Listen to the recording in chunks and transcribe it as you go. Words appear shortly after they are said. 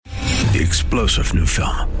The explosive new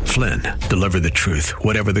film, Flynn, deliver the truth,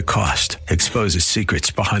 whatever the cost, exposes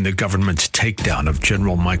secrets behind the government's takedown of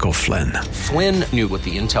General Michael Flynn. Flynn knew what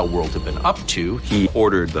the intel world had been up to. He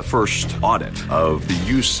ordered the first audit of the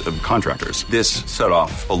use of contractors. This set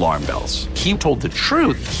off alarm bells. He told the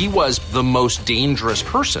truth. He was the most dangerous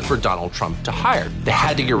person for Donald Trump to hire. They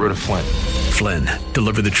had to get rid of Flynn. Flynn,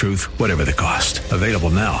 deliver the truth, whatever the cost. Available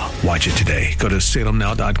now. Watch it today. Go to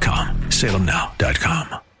salemnow.com.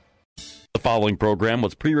 salemnow.com. The following program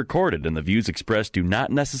was pre-recorded, and the views expressed do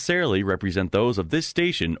not necessarily represent those of this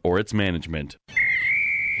station or its management.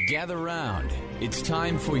 Gather round. It's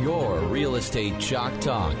time for your Real Estate Chalk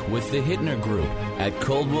Talk with the Hittner Group at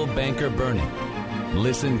Coldwell Banker Burnett.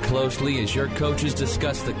 Listen closely as your coaches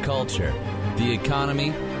discuss the culture, the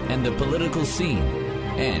economy, and the political scene,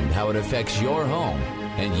 and how it affects your home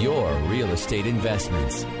and your real estate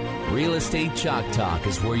investments. Real Estate Chalk Talk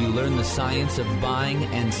is where you learn the science of buying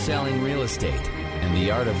and selling real estate and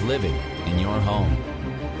the art of living in your home.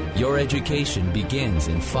 Your education begins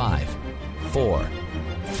in 5, 4,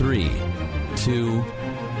 3, 2,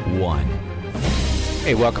 1.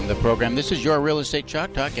 Hey, welcome to the program. This is your Real Estate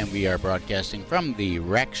Chalk Talk, and we are broadcasting from the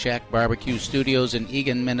Rack Shack Barbecue Studios in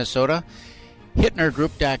Eagan, Minnesota.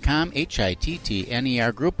 HittnerGroup.com,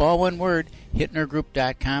 Hittner Group, all one word,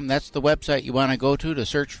 HittnerGroup.com. That's the website you want to go to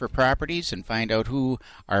search for properties and find out who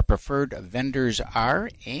our preferred vendors are.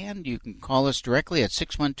 And you can call us directly at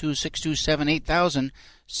 612-627-8000,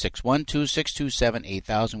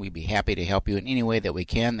 612-627-8000. We'd be happy to help you in any way that we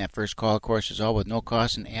can. That first call, of course, is all with no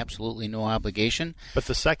cost and absolutely no obligation. But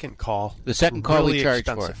the second call, we charge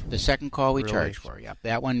expensive. for. The second call we charge for. Yep,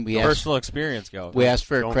 that one we asked. Personal experience, go. We asked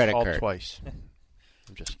for a credit call card twice.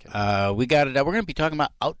 I'm just kidding. We got it. We're going to be talking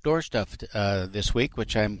about outdoor stuff this week,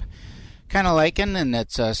 which I'm kind of liking, and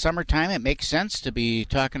it's summertime. It makes sense to be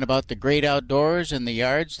talking about the great outdoors and the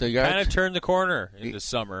yards. The yards kind of turned the corner into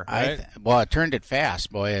summer, right? Well, it turned it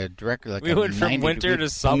fast, boy. Directly, like we went from winter to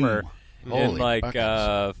summer in like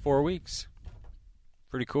 4 weeks.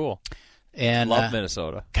 Pretty cool. And love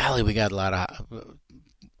Minnesota. Golly, we got a lot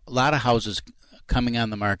of houses coming on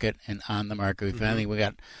the market and on the market. We finally we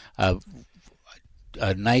got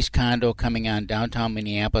a nice condo coming on downtown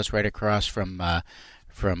Minneapolis, right across from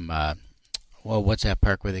what's that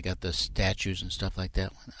park where they got the statues and stuff like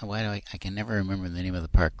that? Why do I can never remember the name of the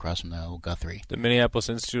park across from the old Guthrie. The Minneapolis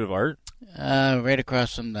Institute of Art? Right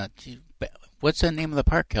across from the... What's the name of the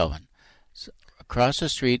park, Kelvin? Across the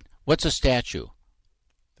street. What's a statue?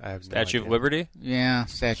 I have Statue no of Liberty? Yeah,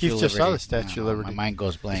 Statue Keith of just Liberty. saw the Statue of Liberty. My mind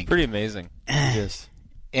goes blank. It's pretty amazing. It is.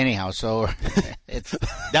 Anyhow, so it's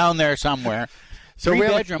down there somewhere. So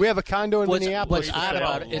we have a condo in Minneapolis. What's odd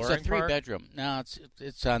about it? It's a Loring Park? 3-bedroom. No,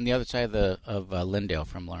 it's on the other side of Lindale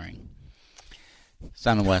from Loring. It's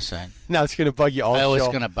on the west side. Now it's going to bug you all. Oh, it's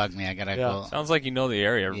going to bug me. I gotta go. Sounds like you know the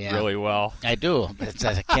area really well. I do, but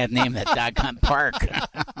I can't name that doggone park.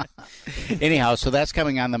 Anyhow, so that's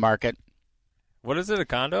coming on the market. What is it? A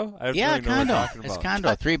condo? I Yeah, really know what condo. you're talking It's about. condo.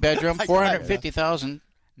 3-bedroom, $450,000.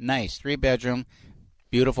 Nice 3-bedroom.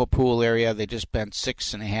 Beautiful pool area. They just spent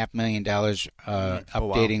 $6.5 million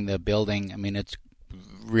updating the building. I mean, it's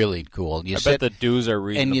really cool. I bet the dues are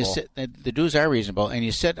reasonable. And the dues are reasonable, and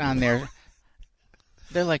you sit on there.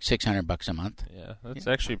 They're like $600 a month. Yeah, that's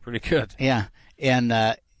actually pretty good. Yeah,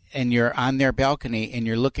 and you're on their balcony, and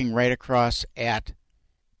you're looking right across at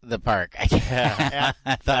the park. I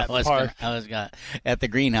thought I was gonna at the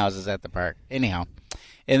greenhouses at the park. Anyhow,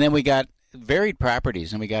 and then we got varied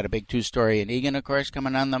properties, and we got a big 2-story in Eagan, of course,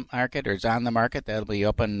 coming on the market, or is on the market. That'll be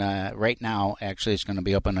open right now. Actually, it's going to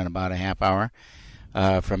be open in about a half hour,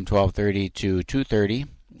 from 12:30 to 2:30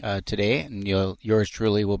 today, and yours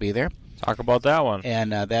truly will be there. Talk about that one.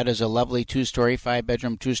 And that is a lovely 2-story,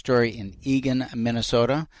 5-bedroom 2-story in Eagan,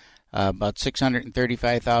 Minnesota. About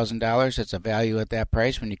 $635,000. It's a value at that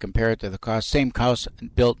price when you compare it to the cost. Same house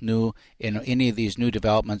built new in any of these new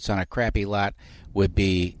developments on a crappy lot would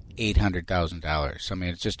be $800,000. I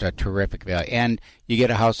mean, it's just a terrific value. And you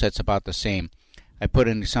get a house that's about the same. I put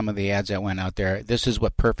in some of the ads that went out there. This is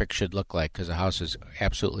what perfect should look like, because the house is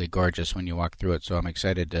absolutely gorgeous when you walk through it. So I'm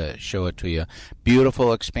excited to show it to you.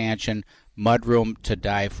 Beautiful expansion, mudroom to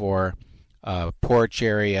die for, porch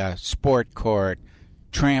area, sport court,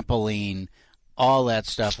 trampoline, all that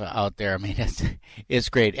stuff out there. I mean, it's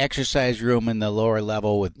great. Exercise room in the lower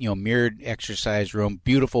level with mirrored exercise room.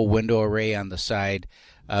 Beautiful window array on the side,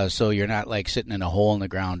 so you're not like sitting in a hole in the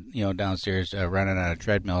ground, downstairs running on a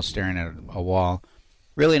treadmill staring at a wall.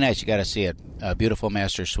 Really nice. You got to see it. Beautiful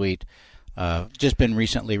master suite. just been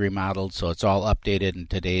recently remodeled, so it's all updated in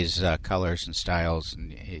today's colors and styles,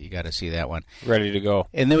 and you got to see that one. Ready to go.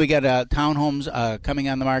 And then we got townhomes coming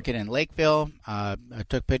on the market in Lakeville. I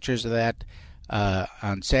took pictures of that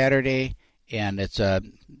on Saturday, and it's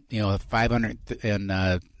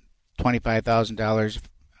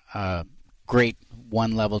 $525,000. Great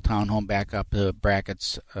one-level townhome back up to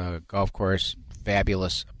Brackett's golf course.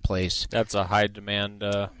 Fabulous place. That's a high demand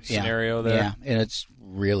scenario there. Yeah, and it's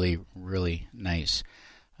really, really nice.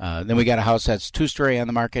 Then we got a house that's 2-story on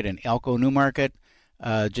the market in Elko New Market.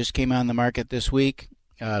 Just came on the market this week.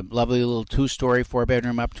 Lovely little 2-story,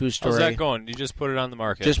 4-bedroom up 2-story. How's that going? You just put it on the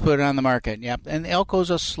market? Just put it on the market, yep. And Elko's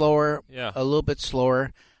a little bit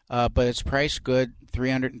slower, but it's priced good,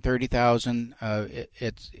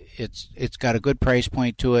 $330,000. It's got a good price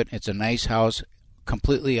point to it. It's a nice house.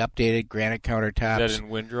 Completely updated granite countertops. Is that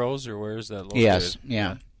in Windrose, or where is that located? Yes,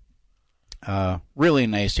 yeah. Really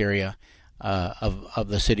nice area of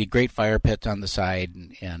the city. Great fire pits on the side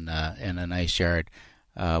and a nice yard.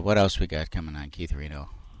 What else we got coming on, Keith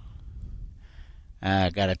Reno?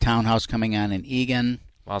 Got a townhouse coming on in Eagan.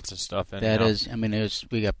 Lots of stuff in that is. I mean,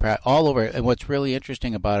 we got all over. And what's really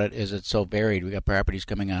interesting about it is it's so varied. We got properties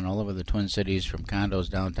coming on all over the Twin Cities, from condos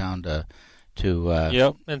downtown to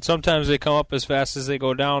yep, and sometimes they come up as fast as they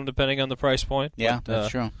go down, depending on the price point. Yeah, that's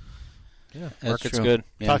true. Yeah, market's good.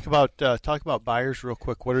 Yeah. Talk about buyers real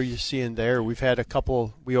quick. What are you seeing there? We've had a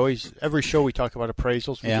couple. Every show we talk about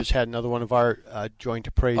appraisals. We just had another one of our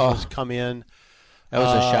joint appraisals come in. That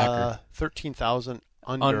was a shocker. 13,000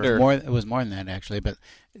 under. It was more than that, actually, but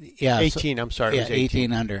 18. I'm sorry. Yeah, it was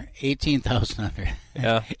 18 under. 18,000 under.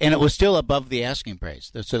 Yeah, and it was still above the asking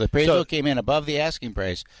price. So the appraisal came in above the asking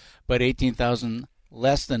price, but 18,000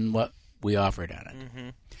 less than what we offered on it. Mm-hmm.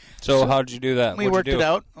 So how did you do that? We worked it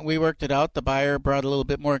out. The buyer brought a little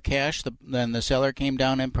bit more cash. Then the seller came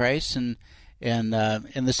down in price, and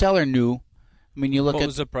the seller knew. I mean, you look what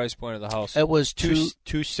was the price point of the house? It was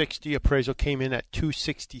 $260. Appraisal came in at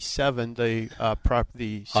 $267.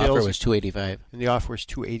 The sales offer was $285, and the offer was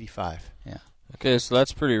 $285. Yeah. Okay, so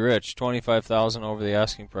that's pretty rich. $25,000 over the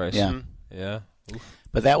asking price. Yeah. Mm-hmm. Yeah. Oof.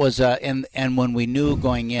 But that was and when we knew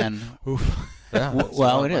going in. Yeah,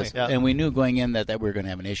 well, it is, and we knew going in that we were going to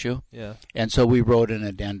have an issue. Yeah. And so we wrote an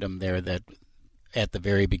addendum there that, at the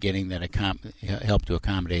very beginning, that helped to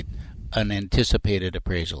accommodate an anticipated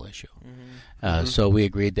appraisal issue. Mm-hmm. So we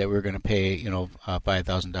agreed that we were going to pay,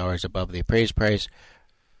 $5,000 above the appraised price,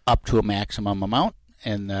 up to a maximum amount,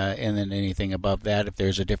 and then anything above that, if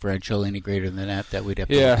there's a differential any greater than that we'd have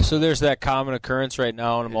to. Yeah. So there's that common occurrence right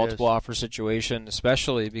now in a multiple offer situation,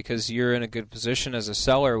 especially because you're in a good position as a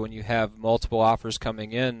seller when you have multiple offers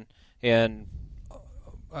coming in, and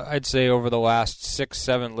I'd say over the last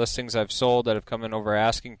 6-7 listings I've sold that have come in over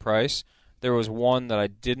asking price, there was one that I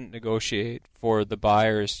didn't negotiate for the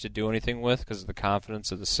buyers to do anything with because of the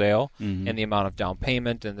confidence of the sale and the amount of down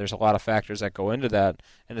payment, and there's a lot of factors that go into that.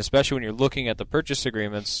 And especially when you're looking at the purchase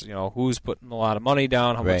agreements, who's putting a lot of money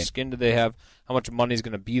down, how much skin do they have, how much money is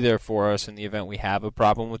going to be there for us in the event we have a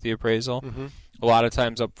problem with the appraisal. Mm-hmm. A lot of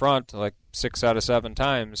times up front, like 6 out of 7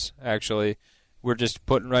 times, actually, we're just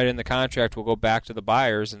putting right in the contract. We'll go back to the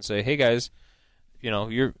buyers and say, hey, guys,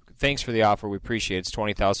 thanks for the offer. We appreciate it's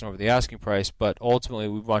 $20,000 over the asking price, but ultimately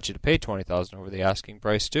we want you to pay $20,000 over the asking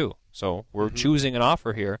price too. So we're choosing an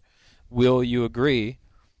offer here. Will you agree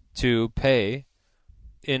to pay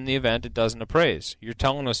in the event it doesn't appraise? You're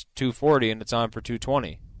telling us $240 and it's on for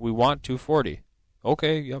 $220. We want $240.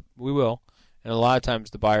 Okay, yep, we will. And a lot of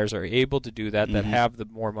times the buyers are able to do that have the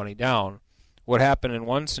more money down. What happened in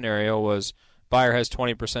one scenario was buyer has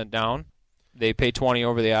 20% down. They pay $20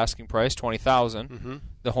 over the asking price, $20,000. Mm-hmm.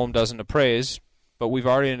 The home doesn't appraise, but we've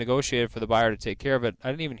already negotiated for the buyer to take care of it. I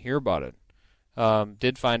didn't even hear about it.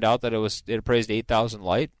 Did find out that it appraised $8,000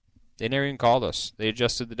 light. They never even called us. They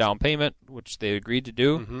adjusted the down payment, which they agreed to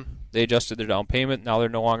do. Mm-hmm. They adjusted their down payment. Now they're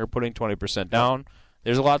no longer putting 20% down.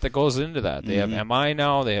 There's a lot that goes into that. They have MI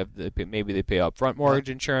now. Maybe they pay upfront mortgage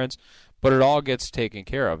insurance. But it all gets taken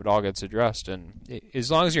care of. It all gets addressed. And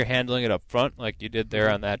as long as you're handling it up front, like you did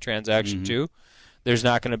there on that transaction too, there's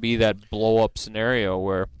not going to be that blow-up scenario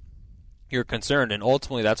where you're concerned. And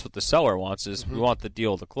ultimately, that's what the seller wants is we want the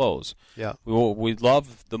deal to close. Yeah. We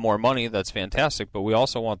love the more money. That's fantastic. But we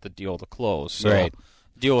also want the deal to close. So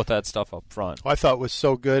deal with that stuff up front. Well, I thought it was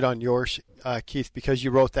so good on yours, Keith, because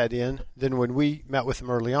you wrote that in. Then when we met with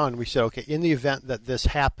them early on, we said, okay, in the event that this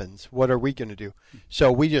happens, what are we going to do?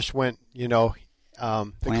 So we just went, the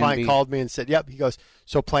client called me and said, yep. He goes,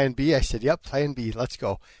 so plan B? I said, yep, plan B, let's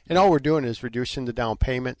go. And all we're doing is reducing the down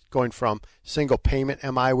payment, going from single payment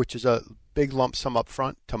MI, which is a big lump sum up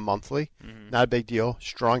front to monthly. Not a big deal.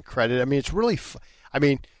 Strong credit. I mean, it's really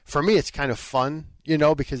for me, it's kind of fun,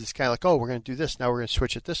 because it's kind of like, oh, we're going to do this. Now we're going to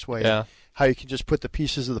switch it this way. Yeah. How you can just put the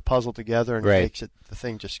pieces of the puzzle together and it makes the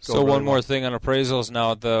thing just go. So really one more thing on appraisals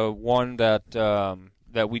now. The one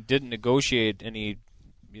that we didn't negotiate any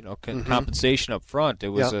compensation up front. It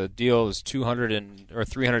was a deal. It was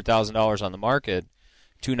 $300,000 on the market,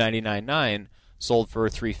 $299,900, sold for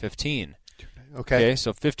 $315,000. Okay,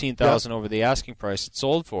 so $15,000 over the asking price it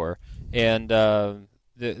sold for, and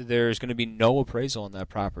there's going to be no appraisal on that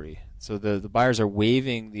property. So the buyers are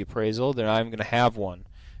waiving the appraisal. They're not even going to have one,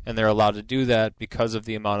 and they're allowed to do that because of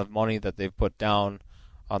the amount of money that they've put down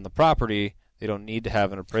on the property. They don't need to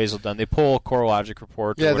have an appraisal done. They pull a CoreLogic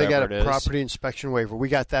report. Yeah, or they got a property inspection waiver. We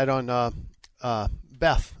got that on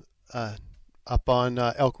Beth up on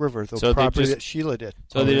Elk River, the property that Sheila did.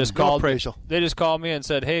 So they just called. They just called me and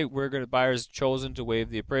said, "Hey, buyers chosen to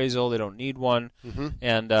waive the appraisal. They don't need one."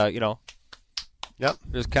 And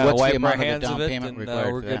just kind of wipe our hands of it, and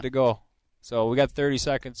we're good to go. So we got 30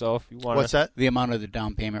 seconds. So if you want, what's that? The amount of the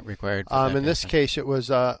down payment required. In this case, it was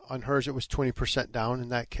on hers. It was 20% down in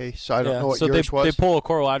that case. So I don't know what yours was. They pull a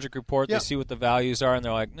CoreLogic report. They see what the values are, and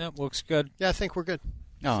they're like, "Nope, looks good." Yeah, I think we're good.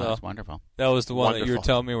 Oh, that's wonderful. That was the one that you were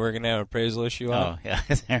telling me we're going to have an appraisal issue on. Oh,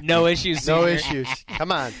 yeah. No issues. No issues.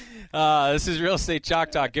 Come on. This is Real Estate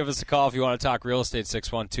Chalk Talk. Give us a call if you want to talk real estate,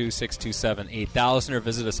 612-627-8000, or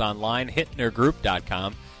visit us online,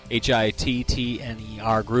 hittnergroup.com,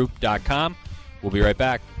 HITTNER group.com. We'll be right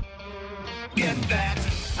back. Get that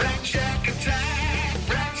Rack Shack attack,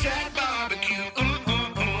 Rack Shack barbecue,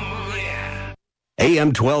 yeah.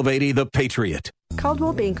 AM 1280, The Patriot.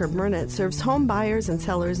 Coldwell Banker Burnett serves home buyers and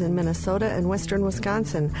sellers in Minnesota and western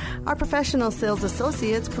Wisconsin. Our professional sales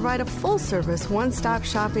associates provide a full-service, one-stop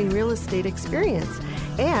shopping real estate experience.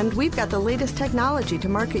 And we've got the latest technology to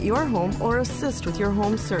market your home or assist with your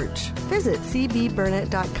home search. Visit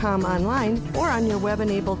cbburnett.com online or on your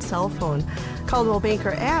web-enabled cell phone. Coldwell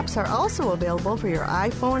Banker apps are also available for your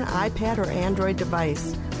iPhone, iPad, or Android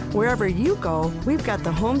device. Wherever you go, we've got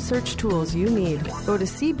the home search tools you need. Go to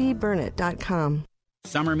cbburnett.com.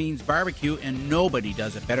 Summer means barbecue, and nobody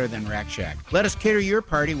does it better than Rack Shack. Let us cater your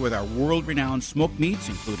party with our world-renowned smoked meats,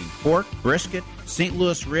 including pork, brisket, St.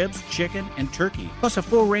 Louis ribs, chicken, and turkey, plus a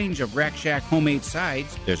full range of Rack Shack homemade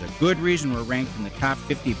sides. There's a good reason we're ranked in the top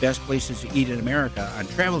 50 best places to eat in America on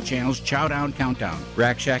Travel Channel's Chow Down Countdown.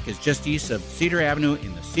 Rack Shack is just east of Cedar Avenue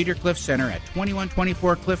in the Cedar Cliff Center at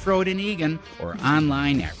 2124 Cliff Road in Eagan, or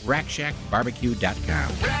online at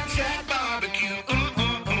RackShackBarbecue.com. Rack Shack barbecue,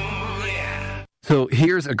 yeah. So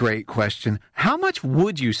here's a great question. How much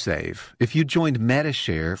would you save if you joined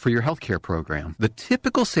Medi-Share for your health care program? The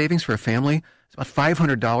typical savings for a family is about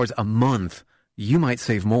 $500 a month. You might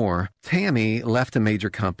save more. Tammy left a major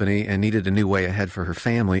company and needed a new way ahead for her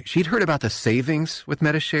family. She'd heard about the savings with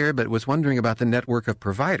Medi-Share, but was wondering about the network of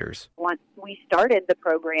providers. Once we started the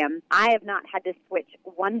program, I have not had to switch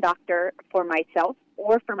one doctor for myself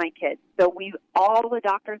or for my kids. So all the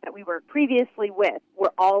doctors that we were previously with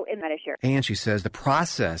were all in Medi-Share. And she says the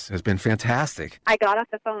process has been fantastic. I got off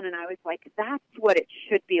the phone and I was like, that's what it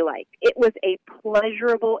should be like. It was a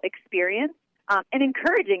pleasurable experience. An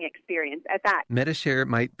encouraging experience at that. Medi-Share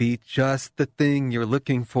might be just the thing you're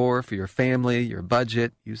looking for your family, your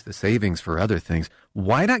budget. Use the savings for other things.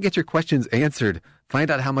 Why not get your questions answered? Find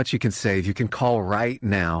out how much you can save. You can call right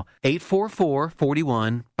now.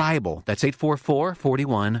 844-41-BIBLE. That's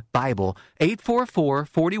 844-41-BIBLE.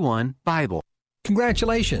 844-41-BIBLE.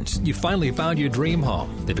 Congratulations, you finally found your dream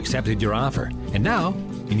home. They've accepted your offer. And now,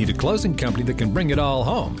 you need a closing company that can bring it all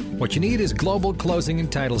home. What you need is Global Closing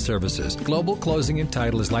and Title Services. Global Closing and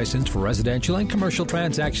Title is licensed for residential and commercial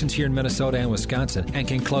transactions here in Minnesota and Wisconsin and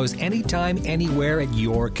can close anytime, anywhere at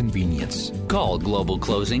your convenience. Call Global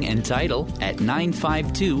Closing and Title at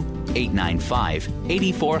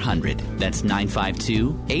 952-895-8400. That's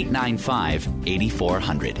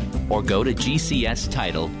 952-895-8400. Or go to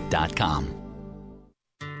gcstitle.com.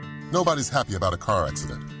 Nobody's happy about a car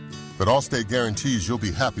accident, but Allstate guarantees you'll be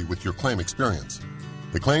happy with your claim experience.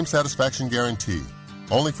 The Claim Satisfaction Guarantee,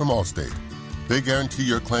 only from Allstate. They guarantee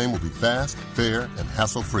your claim will be fast, fair, and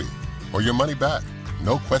hassle-free, or your money back,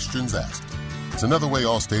 no questions asked. It's another way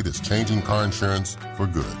Allstate is changing car insurance for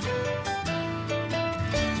good.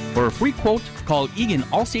 For a free quote, call Eagan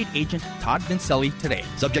Allstate agent Todd Vincelli today.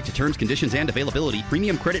 Subject to terms, conditions, and availability.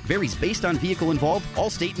 Premium credit varies based on vehicle involved.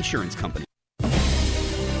 Allstate Insurance Company.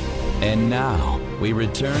 And now, we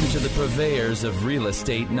return to the purveyors of real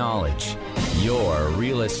estate knowledge. Your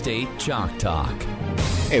Real Estate Chalk Talk.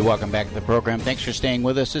 Hey, welcome back to the program. Thanks for staying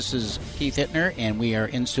with us. This is Keith Hittner, and we are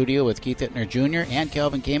in studio with Keith Hittner Jr. and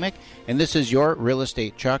Calvin Kamick, and this is your Real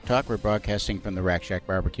Estate Chalk Talk. We're broadcasting from the Rack Shack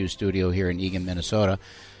Barbecue Studio here in Eagan, Minnesota.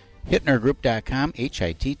 HittnerGroup.com,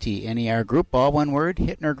 Hittner Group, all one word,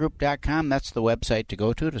 HittnerGroup.com. That's the website to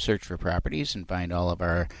go to search for properties and find all of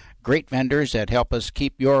our great vendors that help us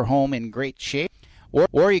keep your home in great shape.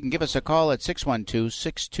 Or you can give us a call at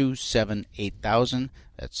 612-627-8000.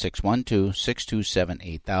 That's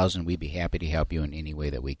 612-627-8000. We'd be happy to help you in any way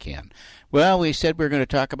that we can. Well, we said we were going to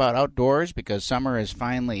talk about outdoors because summer is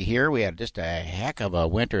finally here. We had just a heck of a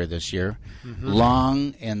winter this year.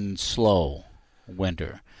 Long and slow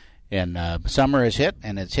winter. And summer is hit,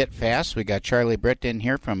 and it's hit fast. We got Charlie Britt in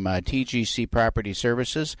here from TGC Property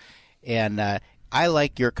Services. And I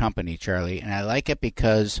like your company, Charlie, and I like it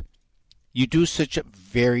because you do such a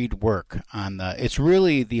varied work on it's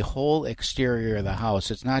really the whole exterior of the house.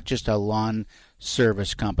 It's not just a lawn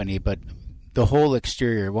service company, but the whole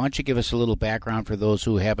exterior. Why don't you give us a little background for those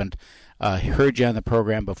who haven't heard you on the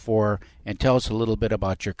program before, and tell us a little bit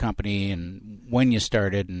about your company and when you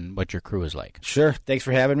started and what your crew is like. Sure. Thanks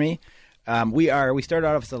for having me. We started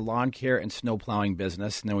out as a lawn care and snow plowing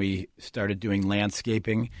business, and then we started doing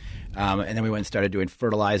landscaping, and then we went and started doing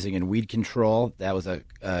fertilizing and weed control. That was a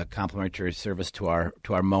complementary service to our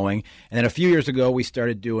mowing. And then a few years ago, we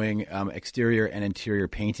started doing exterior and interior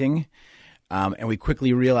painting, and we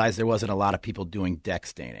quickly realized there wasn't a lot of people doing deck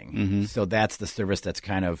staining. So that's the service that's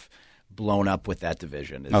kind of blown up with that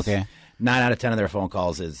division. Okay. 9 out of 10 of their phone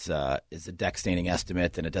calls is a deck staining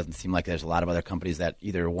estimate, and it doesn't seem like there's a lot of other companies that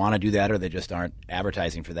either want to do that or they just aren't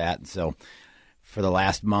advertising for that. And so for the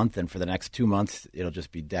last month and for the next 2 months, it'll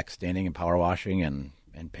just be deck staining and power washing and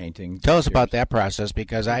painting. Tell us about that process,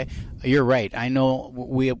 because you're right. I know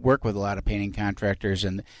we work with a lot of painting contractors,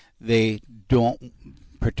 and they don't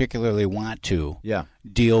particularly want to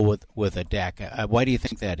deal with a deck. Why do you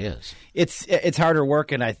think that is? It's harder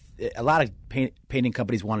work, and a lot of painting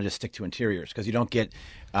companies want to just stick to interiors because you don't get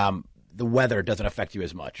the weather doesn't affect you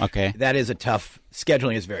as much. Okay, that is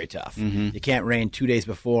scheduling is very tough. You can't rain 2 days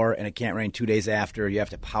before, and it can't rain 2 days after. You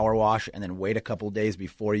have to power wash and then wait a couple of days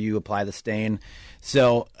before you apply the stain.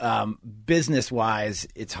 So business wise,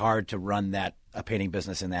 it's hard to run a painting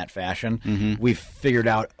business in that fashion. We've figured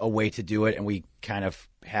out a way to do it, and we kind of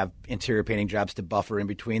have interior painting jobs to buffer in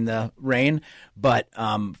between the rain. But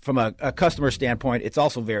from a customer standpoint, it's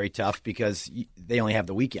also very tough because they only have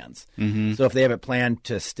the weekends. So if they have it planned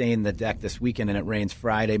to stain the deck this weekend and it rains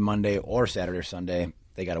Friday, Monday, or Saturday or Sunday,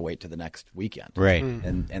 they got to wait to the next weekend. Right.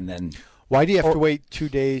 And then why do you have to wait 2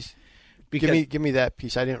 days? Because give me that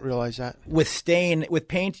piece. I didn't realize that. With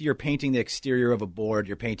paint, you're painting the exterior of a board.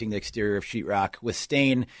 You're painting the exterior of sheetrock. With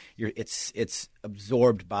stain, it's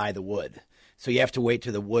absorbed by the wood. So you have to wait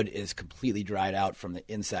till the wood is completely dried out from the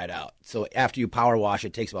inside out. So after you power wash,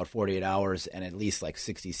 it takes about 48 hours and at least like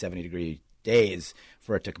 60, 70-degree days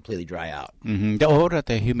for it to completely dry out. What about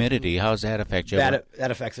the humidity? How does that affect you? That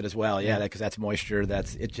affects it as well, because that's moisture.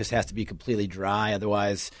 It just has to be completely dry.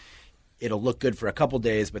 Otherwise, it'll look good for a couple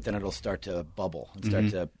days, but then it'll start to bubble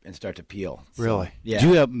and start to peel. Really? So, yeah.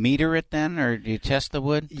 Do you meter it then, or do you test the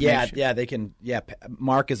wood? Yeah, they can. Yeah,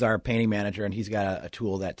 Mark is our painting manager, and he's got a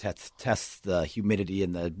tool that tests the humidity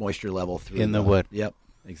and the moisture level through the wood. Yep,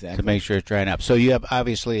 exactly. To make sure it's drying up. So you have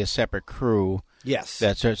obviously a separate crew. Yes.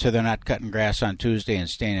 So they're not cutting grass on Tuesday and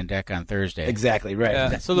staining deck on Thursday. Exactly right.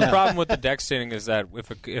 Yeah. So the problem with the deck staining is that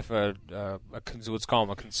if let's call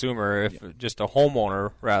him a consumer, just a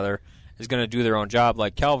homeowner rather, is going to do their own job,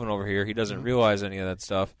 like Calvin over here, he doesn't realize any of that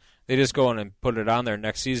stuff. They just go in and put it on there.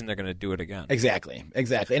 Next season, they're going to do it again. Exactly.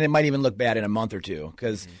 And it might even look bad in a month or two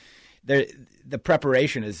because the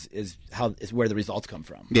preparation is where the results come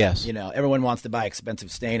from. Yes. Everyone wants to buy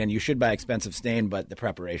expensive stain, and you should buy expensive stain, but the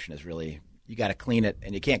preparation is really, you got to clean it,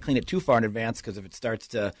 and you can't clean it too far in advance because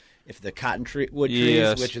if the cottonwood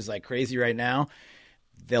trees, which is like crazy right now,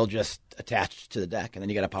 they'll just attach to the deck, and then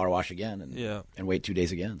you got to power wash again and wait 2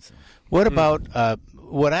 days again. So. What about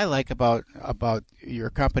what I like about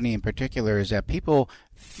your company in particular is that people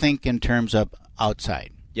think in terms of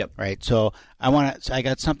outside. Yep. Right. So I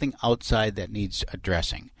got something outside that needs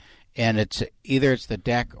addressing, and it's either the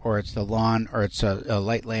deck or it's the lawn or it's a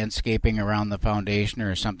light landscaping around the foundation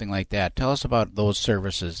or something like that. Tell us about those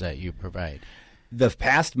services that you provide. The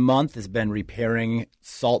past month has been repairing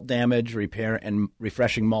salt damage, and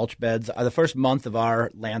refreshing mulch beds. The first month of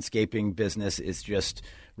our landscaping business is just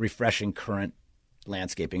refreshing current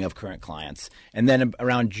landscaping of current clients. And then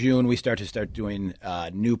around June, we start doing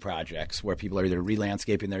new projects where people are either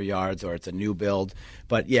re-landscaping their yards or it's a new build.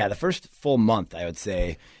 But yeah, the first full month, I would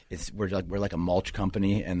say, we're like a mulch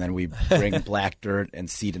company, and then we bring black dirt and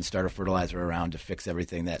seed and starter fertilizer around to fix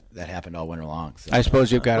everything that happened all winter long. So, I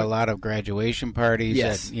suppose you've got a lot of graduation parties.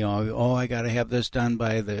 Yes. That, I got to have this done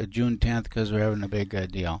by the June 10th because we're having a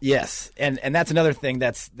big deal. Yes, and that's another thing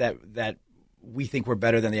that we think we're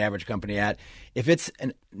better than the average company at. If it's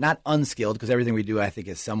not unskilled, because everything we do I think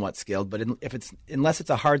is somewhat skilled, but unless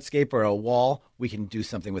it's a hardscape or a wall, we can do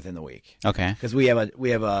something within the week. Okay. Because we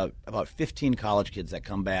have about 15 college kids that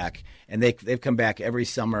come back, and they've come back every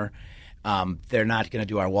summer. They're not going to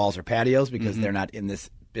do our walls or patios because they're not in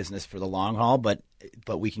this business for the long haul, but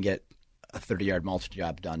we can get a 30-yard mulch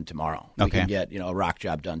job done tomorrow. We can get a rock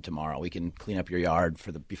job done tomorrow. We can clean up your yard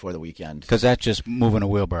before the weekend. Because that's just moving a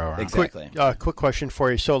wheelbarrow around. Exactly. Quick question for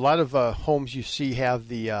you. So a lot of homes you see have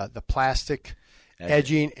the plastic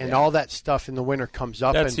edging and all that stuff in the winter comes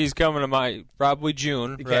up. He's coming to probably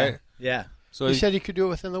June, right? Yeah. So he said he could do it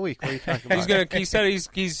within the week. What are you talking about? He said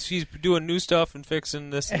he's doing new stuff and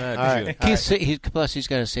fixing this and that. Plus, he's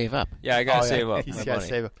got to save up. Yeah, I got to save up. He's got to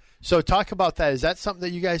save up. So talk about that. Is that something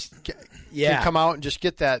that you guys can come out and just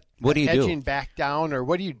get that edging back down? Or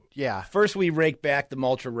what do you First, we rake back the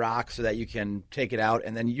mulch or rock so that you can take it out,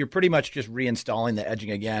 and then you're pretty much just reinstalling the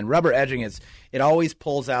edging again. Rubber edging it always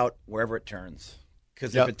pulls out wherever it turns.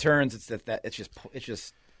 Because if it turns, it's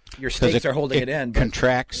just your stakes are holding it in.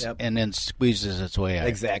 Contracts and then squeezes its way out.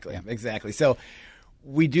 Exactly. So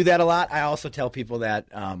we do that a lot. I also tell people that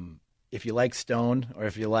if you like stone or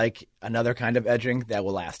if you like another kind of edging, that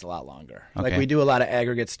will last a lot longer. Okay. Like we do a lot of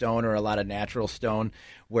aggregate stone or a lot of natural stone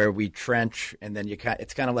where we trench and then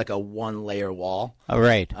it's kind of like a one-layer wall. All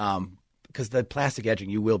right. Because the plastic edging,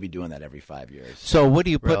 you will be doing that every 5 years. So what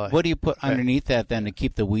do you put? What do you put underneath that then to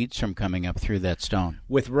keep the weeds from coming up through that stone?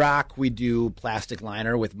 With rock, we do plastic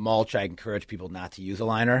liner. With mulch, I encourage people not to use a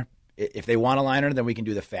liner. If they want a liner, then we can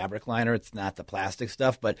do the fabric liner. It's not the plastic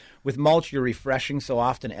stuff. But with mulch, you're refreshing so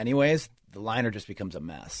often anyways, the liner just becomes a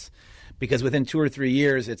mess. Because within 2 or 3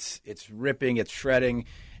 years, it's ripping, it's shredding,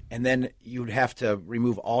 and then you'd have to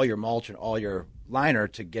remove all your mulch and all your liner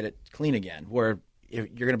to get it clean again. Where you're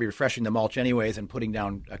going to be refreshing the mulch anyways and putting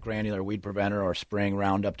down a granular weed preventer or spraying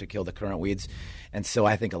Roundup to kill the current weeds. And so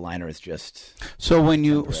I think a liner is just so when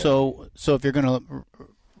you so if you're going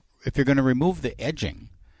to remove the edging.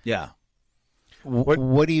 Yeah.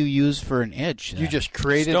 What do you use for an edge? You just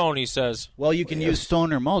create stone. He says. Well, you can use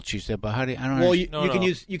stone or mulch. You said, but how do you? I don't know. Well, you can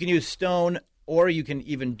use stone, or you can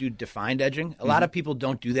even do defined edging. A lot of people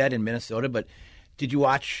don't do that in Minnesota. But did you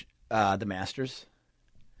watch the Masters?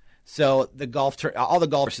 So all the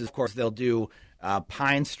golfers, of course, they'll do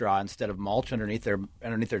pine straw instead of mulch underneath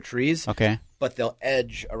their trees. Okay. But they'll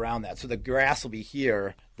edge around that, so the grass will be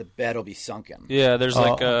here, the bed will be sunken. Yeah, there's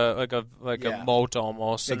like a moat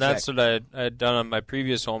almost, and that's what I had done on my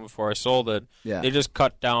previous home before I sold it. Yeah. They just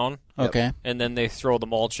cut down, and then they throw the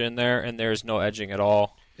mulch in there, and there's no edging at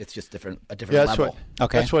all. It's just a different level.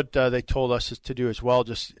 That's what they told us is to do as well.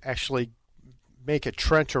 Just actually make a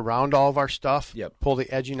trench around all of our stuff. Yep. Pull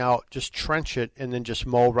the edging out, just trench it, and then just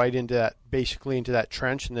mow right into that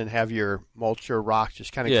trench, and then have your mulch or rock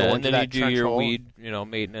just kind of go into that trench. And then you do your weed,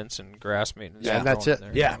 maintenance and grass maintenance. Yeah, and that's it.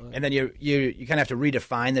 Yeah, and then you kind of have to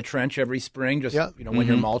redefine the trench every spring, just when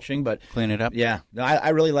you're mulching, but clean it up. Yeah, no, I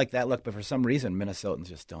really like that look, but for some reason Minnesotans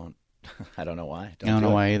just don't. I don't know why. I don't know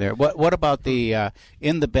why either. What about the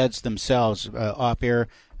in the beds themselves? Off air,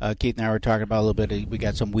 Keith and I were talking about a little bit. We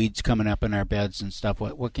got some weeds coming up in our beds and stuff.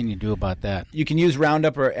 What can you do about that? You can use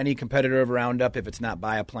Roundup or any competitor of Roundup if it's not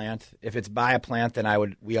by a plant. If it's by a plant,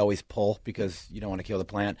 then we always pull because you don't want to kill the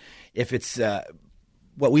plant. If it's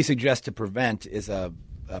what we suggest to prevent is a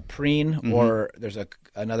preen, or there's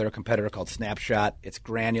another competitor called Snapshot. It's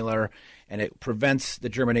granular, and it prevents the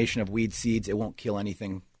germination of weed seeds. It won't kill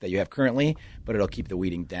anything that you have currently, but it'll keep the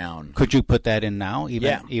weeding down. Could you put that in now?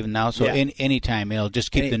 Even now? So in any time, it'll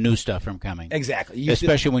just keep the new stuff from coming. Exactly.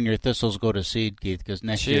 Especially when your thistles go to seed, Keith, because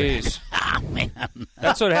next year... Oh, man.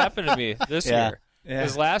 That's what happened to me this year.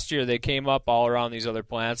 Because last year they came up all around these other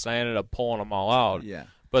plants, and I ended up pulling them all out. Yeah.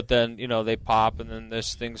 But then, they pop, and then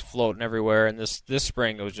this thing's floating everywhere. And this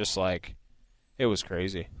spring, it was just like, it was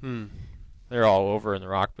crazy. They're all over in the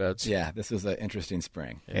rock beds. Yeah, this was an interesting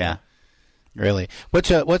spring. Yeah. Really. What's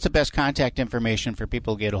the best contact information for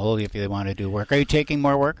people to get a hold of you if they want to do work? Are you taking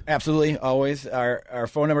more work? Absolutely, always. Our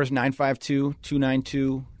phone number is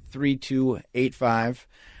 952-292-3285.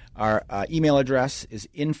 Our email address is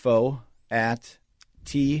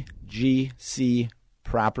info@tgcpros.com.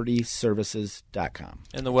 TGCPropertyServices.com.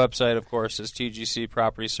 And the website, of course, is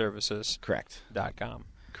TGCPropertyServices.com.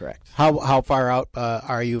 Correct. How far out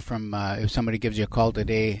are you from if somebody gives you a call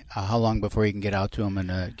today? How long before you can get out to them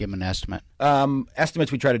and give them an estimate?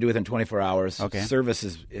 Estimates we try to do within 24 hours. Okay. Service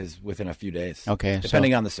is within a few days. Okay.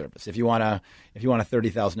 Depending on the service. If you want a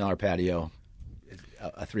 $30,000 patio,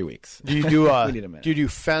 3 weeks. Do you do we need a minute. do you do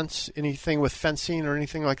anything with fencing or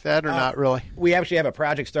anything like that, or not really? We actually have a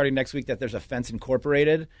project starting next week that there's a fence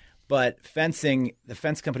incorporated. But fencing, the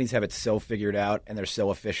fence companies have it so figured out, and they're so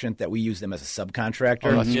efficient that we use them as a subcontractor.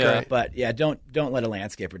 Oh, that's great. But yeah, don't let a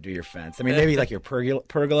landscaper do your fence. I mean, maybe like your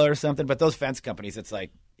pergola or something. But those fence companies, it's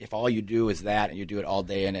like if all you do is that, and you do it all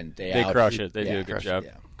day in and day out, they crush it. They do a good job.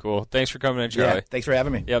 Yeah. Cool. Thanks for coming in, Charlie. Yeah, thanks for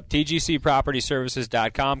having me. Yep.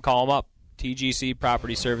 TGCPropertyServices.com. Call them up.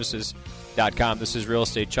 TGCPropertyServices.com. This is Real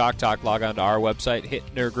Estate Chalk Talk. Log on to our website,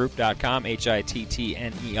 hittnergroup.com.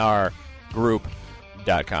 HITTNER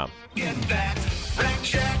group.com. Get that Rack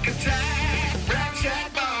Shack attack, Rack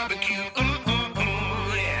Shack barbecue,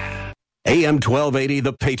 yeah. AM 1280,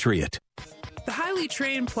 The Patriot. The highly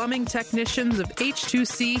trained plumbing technicians of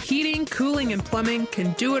H2C Heating, Cooling, and Plumbing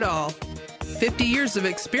can do it all. 50 years of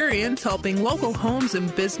experience helping local homes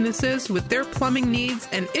and businesses with their plumbing needs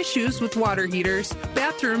and issues with water heaters,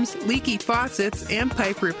 bathrooms, leaky faucets, and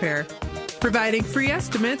pipe repair. Providing free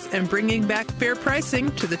estimates and bringing back fair pricing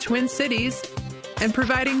to the Twin Cities, and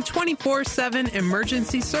providing 24/7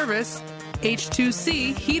 emergency service.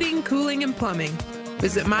 H2C Heating, Cooling, and Plumbing.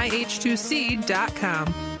 Visit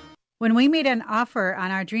myh2c.com. When we made an offer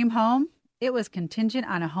on our dream home, it was contingent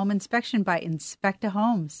on a home inspection by Inspecta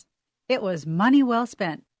Homes. It was money well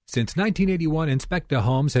spent. Since 1981, Inspecta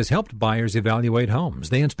Homes has helped buyers evaluate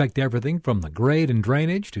homes. They inspect everything from the grade and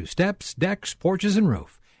drainage to steps, decks, porches, and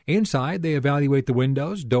roof. Inside, they evaluate the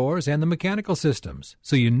windows, doors, and the mechanical systems,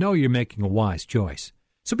 so you know you're making a wise choice.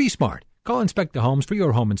 So be smart. Call Inspecta Homes for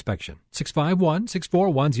your home inspection,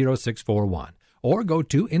 651-641-0641, or go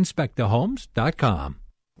to inspectahomes.com.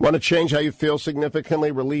 Want to change how you feel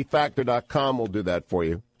significantly? ReliefFactor.com will do that for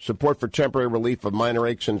you. Support for temporary relief of minor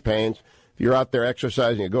aches and pains. If you're out there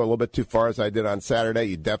exercising, you go a little bit too far, as I did on Saturday,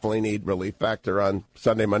 you definitely need Relief Factor on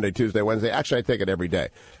Sunday, Monday, Tuesday, Wednesday. Actually, I take it every day,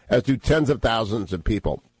 as do tens of thousands of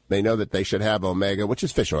people. They know that they should have Omega, which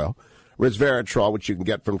is fish oil, resveratrol, which you can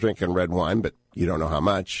get from drinking red wine, but you don't know how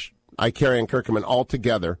much. iCarry and Curcumin all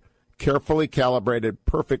together, carefully calibrated,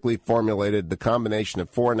 perfectly formulated, the combination of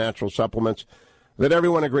 4 natural supplements that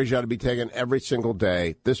everyone agrees you ought to be taking every single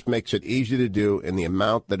day. This makes it easy to do in the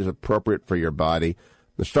amount that is appropriate for your body.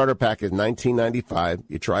 The starter pack is $19.95.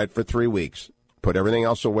 You try it for 3 weeks. Put everything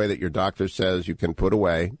else away that your doctor says you can put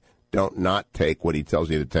away. Don't not take what he tells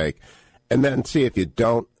you to take. And then see if you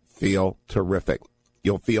don't feel terrific.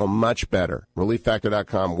 You'll feel much better.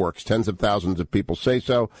 ReliefFactor.com works. Tens of thousands of people say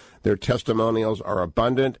so. Their testimonials are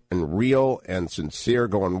abundant and real and sincere.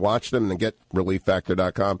 Go and watch them and get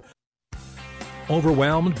ReliefFactor.com.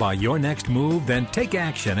 Overwhelmed by your next move? Then take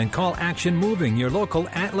action and call Action Moving, your local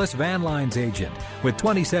Atlas Van Lines agent. With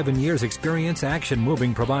 27 years experience, Action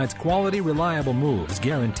Moving provides quality, reliable moves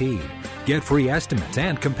guaranteed. Get free estimates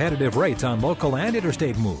and competitive rates on local and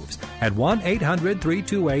interstate moves at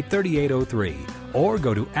 1-800-328-3803 or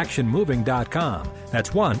go to actionmoving.com. That's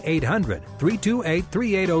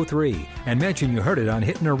 1-800-328-3803 and mention you heard it on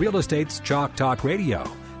Hittner Real Estate's Chalk Talk Radio.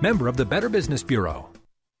 Member of the Better Business Bureau.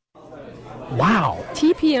 Wow.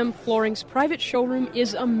 TPM Flooring's private showroom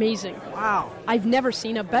is amazing. Wow. I've never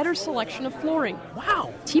seen a better selection of flooring.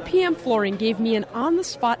 Wow. TPM Flooring gave me an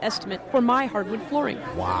on-the-spot estimate for my hardwood flooring.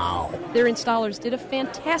 Wow. Their installers did a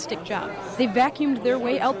fantastic job. They vacuumed their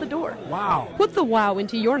way out the door. Wow. Put the wow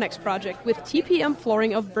into your next project with TPM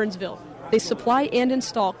Flooring of Burnsville. They supply and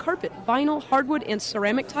install carpet, vinyl, hardwood, and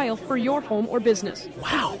ceramic tile for your home or business.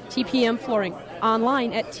 Wow. TPM Flooring.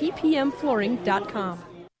 Online at tpmflooring.com.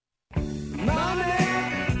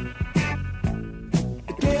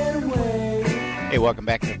 Hey, welcome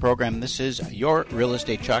back to the program. This is your Real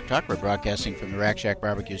Estate Chalk Talk. We're broadcasting from the Rack Shack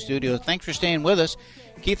Barbecue Studio. Thanks for staying with us.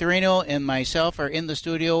 Keith Areno and myself are in the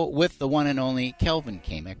studio with the one and only Kelvin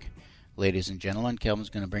Kamick. Ladies and gentlemen, Kelvin's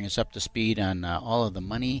going to bring us up to speed on all of the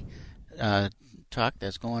money talk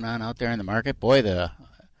that's going on out there in the market. Boy, the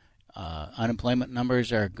unemployment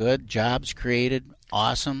numbers are good. Jobs created,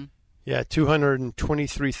 awesome. Yeah,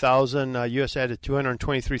 223,000. U.S. added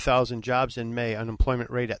 223,000 jobs in May. Unemployment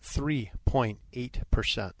rate at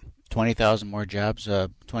 3.8%. 20,000 more jobs,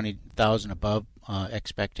 20,000 above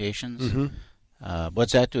expectations. Mm-hmm.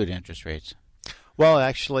 What's that do to interest rates? Well,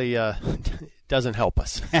 actually, it doesn't help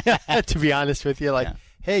us, to be honest with you.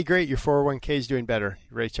 hey, great, your 401k is doing better.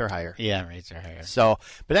 Rates are higher. Yeah, rates are higher. So,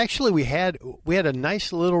 but actually, we had a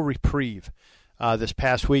nice little reprieve this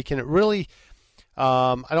past week, and it really.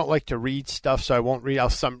 I don't like to read stuff, so I won't read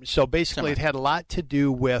out some. So basically, it had a lot to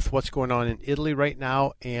do with what's going on in Italy right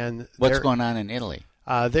now, and what's going on in Italy.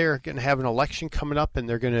 They're going to have an election coming up, and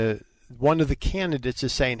they're going to. One of the candidates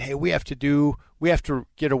is saying, "Hey, we have to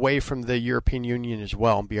get away from the European Union as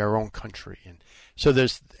well and be our own country." And so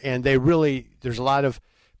there's a lot of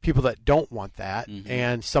people that don't want that,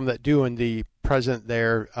 and some that do. And the president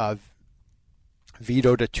there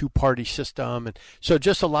vetoed a two-party system, and so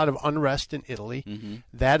just a lot of unrest in Italy.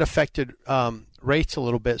 That affected rates a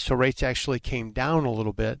little bit. So rates actually came down a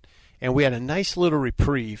little bit, and we had a nice little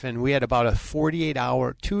reprieve. And we had about a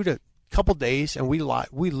 48-hour, 2 to couple days, and we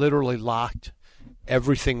literally locked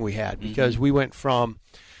everything we had because we went from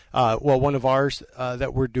one of ours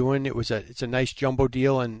that we're doing, it's a nice jumbo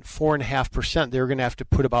deal, and 4.5%. They were going to have to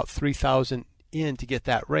put about $3,000 in to get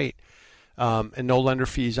that rate, and no lender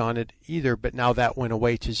fees on it either. But now that went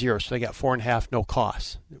away to zero, so they got 4.5%, no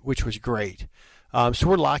costs, which was great. So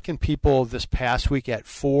we're locking people this past week at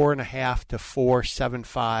 4.5 to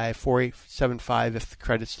 4.75, 4.875 if the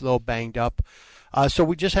credit's a little banged up. So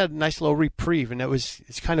we just had a nice little reprieve, and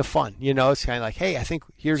it's kind of fun, It's kind of like, hey, I think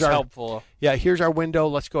here's helpful. Yeah, here's our window.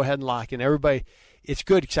 Let's go ahead and lock. And everybody, it's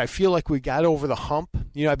good because I feel like we got over the hump.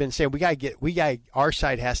 I've been saying our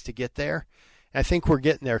side has to get there. And I think we're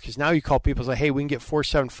getting there because now you call people and say, hey, we can get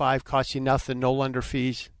 4.75, costs you nothing, no lender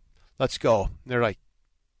fees. Let's go. And they're like,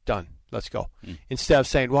 done. Let's go. Instead of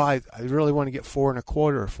saying, well, I really want to get 4.25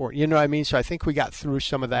 or 4. You know what I mean? So I think we got through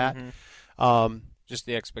some of that. Just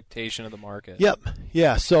the expectation of the market. Yep.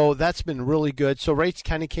 Yeah. So that's been really good. So rates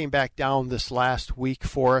kind of came back down this last week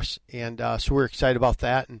for us, and so we're excited about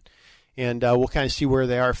that, and we'll kind of see where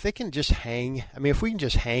they are. If they can just hang, if we can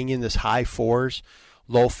just hang in this high 4s,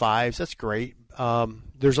 low 5s, that's great.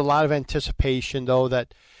 There's a lot of anticipation though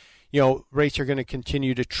that rates are going to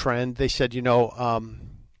continue to trend. They said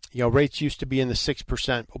rates used to be in the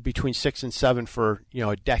 6%, between 6 and 7 for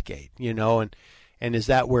a decade, and is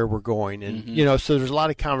that where we're going? And so there's a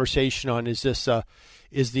lot of conversation on is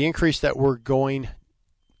the increase that we're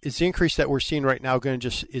seeing right now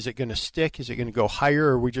is it going to stick? Is it going to go higher,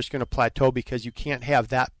 or are we just going to plateau because you can't have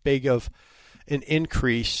that big of an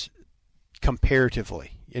increase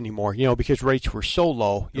comparatively anymore? Because rates were so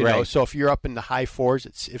low, right. So if you're up in the high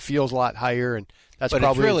 4s, it feels a lot higher, and that's but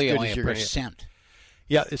probably it's really as good only as you're a going to percent.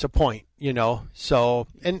 Yeah, it's a point, So,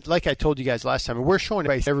 and like I told you guys last time, we're showing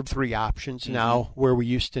every 3 options now where we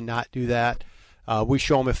used to not do that. We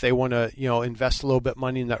show them if they want to, invest a little bit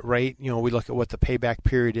money in that rate. We look at what the payback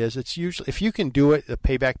period is. It's usually, if you can do it, the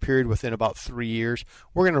payback period within about 3 years,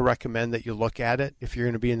 we're going to recommend that you look at it if you're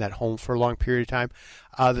going to be in that home for a long period of time.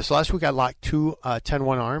 This last week I locked 2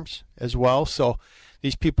 10-1 arms as well. So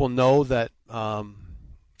these people know that, that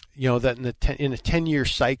in a 10-year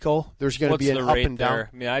cycle, there's going to be an up and down.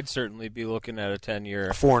 There? I'd certainly be looking at a 10-year.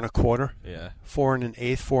 4.25. Yeah. 4 1/8,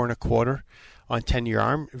 4.25 on 10-year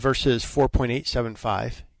arm versus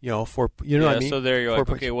 4.875. What I mean? So there you're like,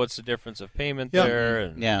 okay, what's the difference of payment there?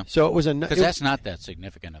 And So it was because that's not that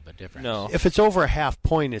significant of a difference. No. If it's over a half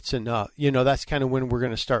point, it's enough. That's kind of when we're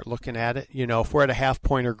going to start looking at it. If we're at a half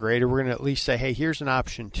point or greater, we're going to at least say, hey, here's an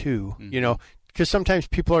option 2. Because sometimes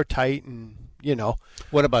people are tight and.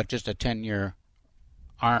 What about just a 10-year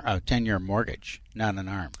mortgage, not an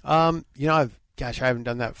arm? I haven't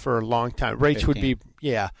done that for a long time. Rates 15. Would be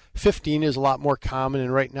 15 is a lot more common,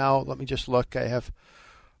 and right now, let me just look. I have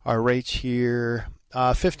our rates here.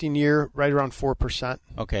 15-year, right around 4%.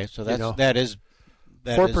 Okay, so that is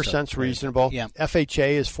 4% is reasonable. Yeah.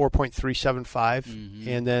 FHA is 4.375,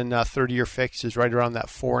 and then 30-year fixed is right around that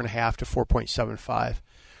 4.5 to 4.75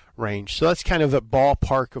 range. So that's kind of a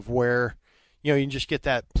ballpark of where. You can just get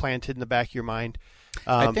that planted in the back of your mind.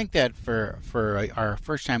 I think that for our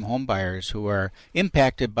first-time home buyers who are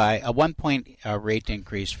impacted by a 1-point rate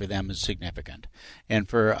increase for them is significant. And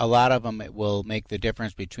for a lot of them, it will make the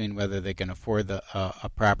difference between whether they can afford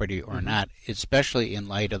a property or not, especially in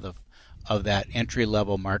light of that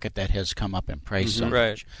entry-level market that has come up in price so much.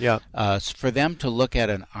 Right. Yeah. For them to look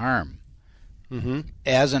at an ARM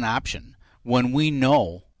as an option when we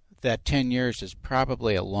know that 10 years is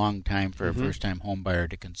probably a long time for a first-time home buyer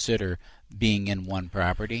to consider being in one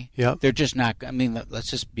property. Yeah. They're just not,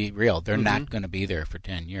 let's just be real. They're not going to be there for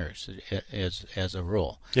 10 years as a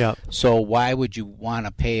rule. Yeah. So why would you want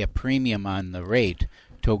to pay a premium on the rate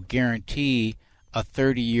to guarantee a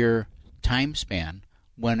 30-year time span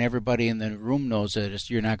when everybody in the room knows that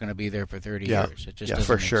you're not going to be there for 30 years. It just doesn't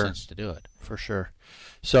for make sure. sense to do it. For sure.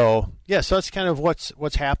 So so that's kind of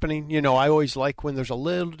what's happening. I always like when there's a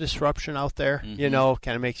little disruption out there. Kind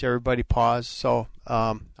of makes everybody pause. So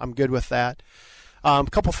I'm good with that. A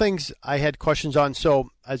couple things I had questions on.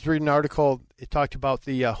 So I was reading an article. It talked about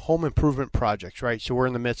the home improvement projects, right? So we're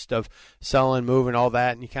in the midst of selling, moving, all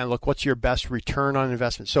that, and you kind of look, what's your best return on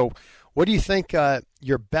investment? So what do you think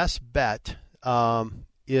your best bet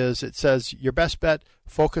is? It says your best bet,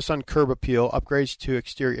 focus on curb appeal. Upgrades to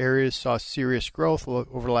exterior areas saw serious growth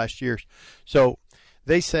over the last years. So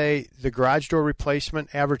they say the garage door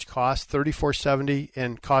replacement average cost $34.70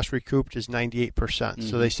 and cost recouped is 98%.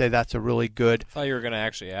 So they say that's a really good. I thought you were going to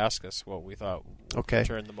actually ask us what we thought would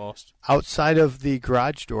return the most. Outside of the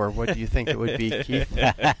garage door, what do you think it would be, Keith?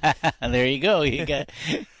 There you go.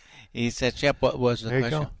 He said, "Yep." What was the There you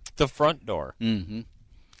question? go. The front door. Mm-hmm.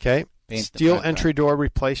 Okay. Paint the Steel front entry door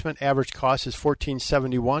replacement average cost is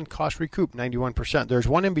 $14.71. Cost recouped 91%. There's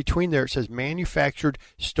one in between there. It says manufactured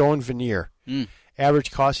stone veneer.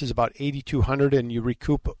 Average cost is about $8,200, and you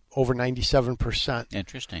recoup over 97%.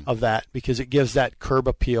 Interesting. Of that because it gives that curb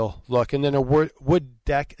appeal look. And then a wood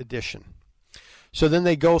deck addition. So then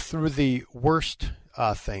they go through the worst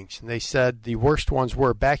things, and they said the worst ones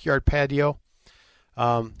were backyard patio.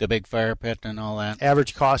 The big fire pit and all that.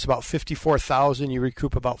 Average cost about $54,000. You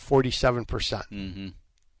recoup about 47%.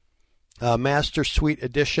 Mm-hmm. Master suite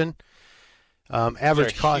addition.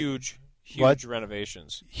 Average cost huge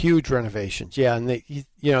renovations. Huge renovations. Yeah, and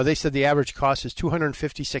they said the average cost is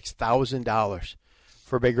 $256,000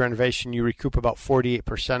 for a big renovation. You recoup about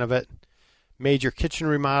 48% of it. Major kitchen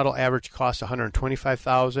remodel. Average cost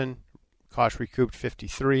 $125,000. Cost recouped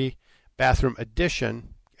 $53,000. Bathroom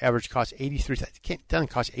addition. Average cost $83,000. Doesn't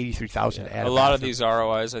cost $83,000 to add. A lot of these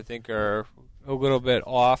ROIs, I think, are a little bit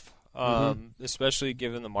off, especially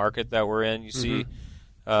given the market that we're in. You see,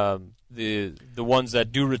 the ones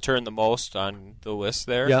that do return the most on the list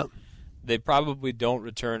there. Yep. They probably don't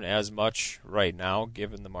return as much right now,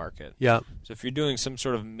 given the market. Yeah. So if you're doing some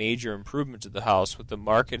sort of major improvement to the house with the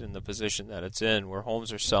market in the position that it's in, where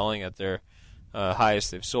homes are selling at their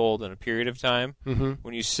highest they've sold in a period of time,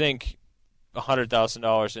 when you sink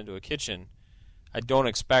 $100,000 into a kitchen, I don't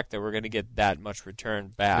expect that we're going to get that much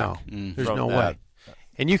return back. No, there's no way.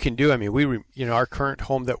 And you can do. I mean, our current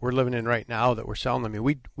home that we're living in right now that we're selling. I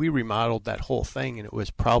mean, we remodeled that whole thing, and it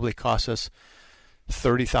was probably cost us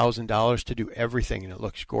 $30,000 to do everything, and it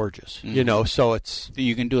looks gorgeous. So it's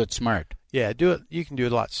you can do it smart. Yeah, do it. You can do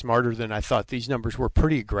it a lot smarter than I thought. These numbers were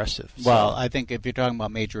pretty aggressive. Well, I think if you're talking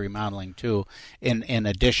about major remodeling too, in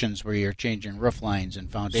additions where you're changing roof lines and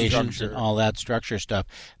foundations and all that structure stuff,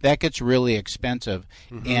 that gets really expensive.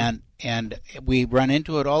 And we run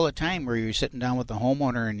into it all the time where you're sitting down with the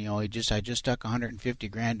homeowner and I just stuck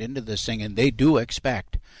 $150,000 into this thing, and they do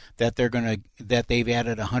expect that that they've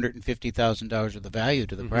added $150,000 worth of value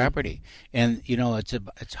to the property. And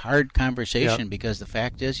it's hard conversation because the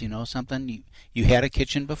fact is, something, you had a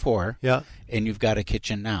kitchen before, and you've got a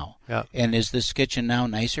kitchen now. And is this kitchen now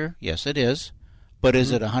nicer? Yes, it is. But is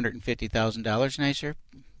it $150,000 nicer?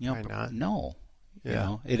 Why not? No.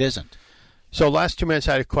 It isn't. So last 2 minutes,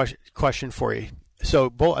 I had a question for you.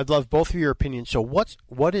 So I'd love both of your opinions. So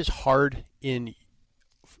what is hard in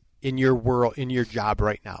your world, in your job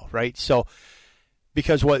right now, right? So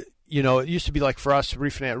because it used to be like for us,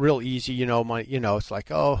 refinance real easy. It's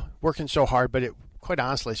like, oh, working so hard, but quite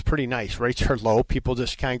honestly, it's pretty nice. Rates are low. People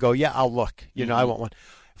just kind of go, yeah, I'll look. I want one.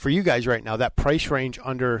 For you guys right now, that price range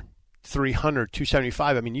under 300,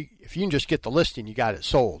 275. I mean, if you can just get the listing, you got it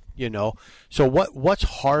sold. So what's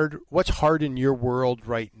hard? What's hard in your world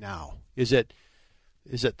right now? Is it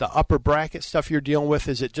the upper bracket stuff you're dealing with?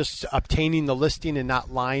 Is it just obtaining the listing and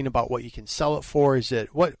not lying about what you can sell it for? Is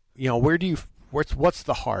it what? What's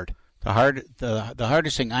the hard? The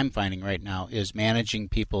hardest thing I'm finding right now is managing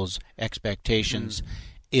people's expectations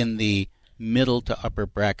in the middle to upper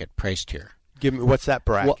bracket price tier. Give me what's that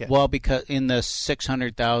bracket? Well, because in the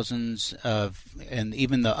 600,000s and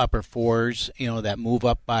even the upper fours, that move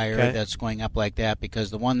up buyer that's going up like that,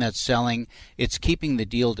 because the one that's selling, it's keeping the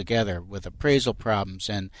deal together with appraisal problems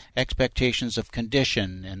and expectations of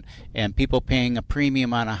condition and people paying a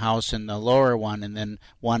premium on a house in the lower one and then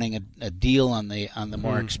wanting a deal on the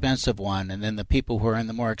more expensive one, and then the people who are in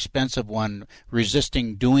the more expensive one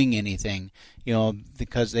resisting doing anything,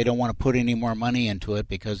 because they don't want to put any more money into it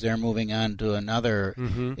because they're moving on to another.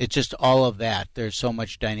 It's just all of that. There's so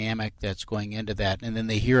much dynamic that's going into that, and then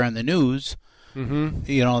they hear on the news,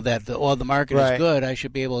 that the market is good. I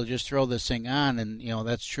should be able to just throw this thing on, and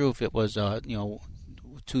that's true if it was a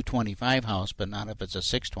 225 house, but not if it's a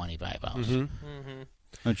 625 house.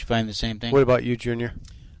 Don't you find the same thing? What about you, Junior?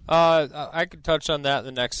 I could touch on that in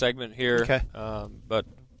the next segment here. Okay. But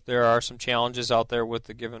there are some challenges out there with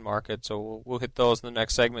the given market, so we'll hit those in the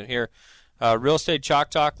next segment here. Real Estate Chalk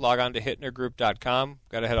Talk, log on to hittnergroup.com.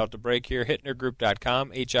 Got to head out to break here.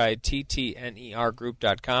 Hittnergroup.com, HITTNER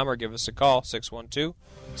group.com, or give us a call,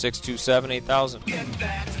 612-627-8000. Get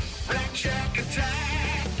that Rack Shack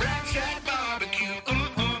attack, Rack Shack barbecue.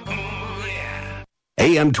 Yeah.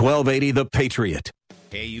 AM 1280, The Patriot.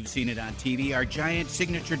 Hey, you've seen it on TV, our giant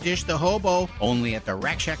signature dish, the hobo, only at the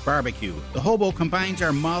Rack Shack Barbecue. The hobo combines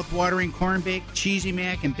our mouth-watering corn bake, cheesy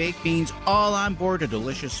mac, and baked beans, all on board a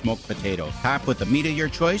delicious smoked potato. Topped with the meat of your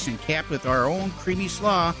choice and capped with our own creamy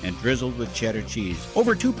slaw and drizzled with cheddar cheese.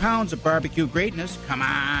 Over 2 pounds of barbecue greatness. Come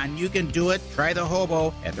on, you can do it. Try the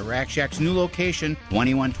hobo at the Rack Shack's new location,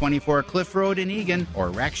 2124 Cliff Road in Eagan, or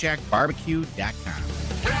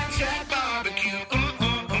RackShackBarbecue.com. Rack Shack barbecue.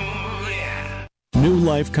 Yeah. New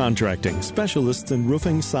Life Contracting, specialists in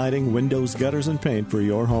roofing, siding, windows, gutters, and paint for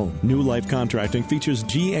your home. New Life Contracting features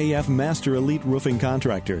GAF Master Elite Roofing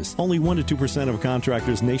Contractors. Only 1% to 2% of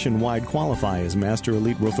contractors nationwide qualify as Master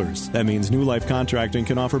Elite Roofers. That means New Life Contracting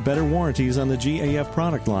can offer better warranties on the GAF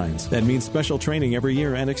product lines. That means special training every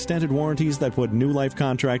year and extended warranties that put New Life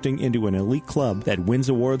Contracting into an elite club that wins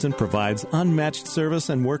awards and provides unmatched service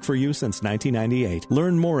and work for you since 1998.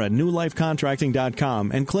 Learn more at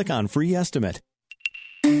newlifecontracting.com and click on Free Estimate.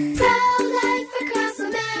 Pro-life across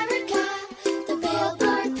America, the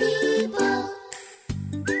Billboard people.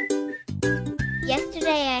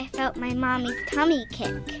 Yesterday I felt my mommy's tummy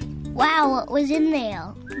kick. Wow, what was in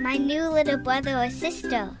there? My new little brother or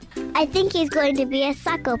sister. I think he's going to be a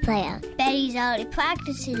soccer player. Bet he's already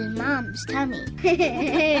practicing in Mom's tummy.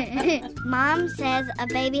 Mom says a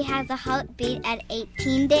baby has a heartbeat at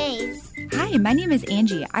 18 days. Hi, my name is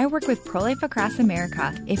Angie. I work with Pro-Life Across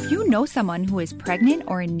America. If you know someone who is pregnant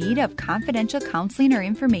or in need of confidential counseling or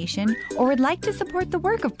information, or would like to support the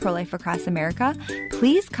work of Pro-Life Across America,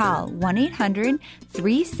 please call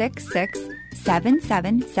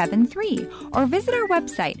 1-800-366-7773 or visit our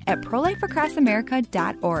website at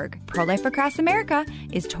prolifeacrossamerica.org. Pro-Life Across America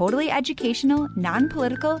is totally educational,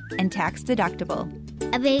 non-political, and tax-deductible.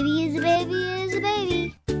 A baby is a baby is a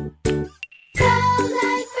baby.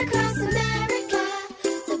 Pro-life across America,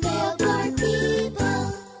 the Billboard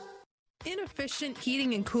people. Inefficient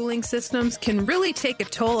heating and cooling systems can really take a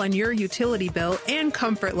toll on your utility bill and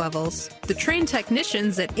comfort levels. The trained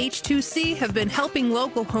technicians at H2C have been helping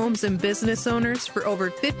local homes and business owners for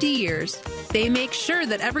over 50 years. They make sure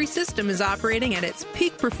that every system is operating at its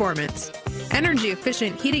peak performance.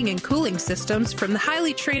 Energy-efficient heating and cooling systems from the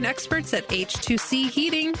highly trained experts at H2C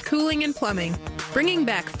Heating, Cooling, and Plumbing, bringing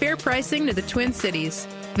back fair pricing to the Twin Cities.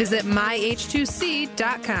 Visit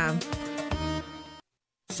myh2c.com.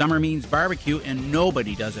 Summer means barbecue, and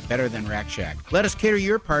nobody does it better than Rack Shack. Let us cater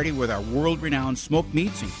your party with our world-renowned smoked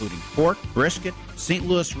meats, including pork, brisket, St.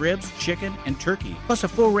 Louis ribs, chicken, and turkey, plus a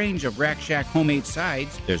full range of Rack Shack homemade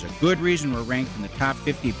sides. There's a good reason we're ranked in the top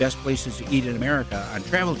 50 best places to eat in America on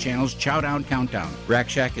Travel Channel's Chow Down Countdown. Rack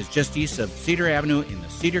Shack is just east of Cedar Avenue in the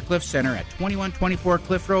Cedar Cliff Center at 2124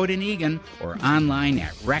 Cliff Road in Eagan, or online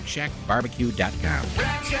at RackShackBarbecue.com.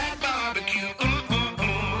 Rack Shack barbecue.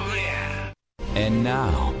 Yeah. And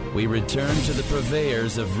now, we return to the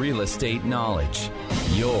purveyors of real estate knowledge.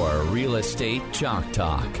 Your Real Estate Chalk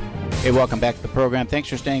Talk. Hey, welcome back to the program. Thanks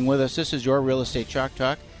for staying with us. This is your Real Estate Chalk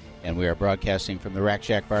Talk, and we are broadcasting from the Rack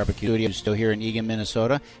Shack Barbecue Studio, still here in Eagan,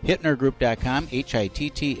 Minnesota. HittnerGroup.com,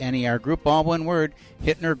 HITTNER Group, all one word,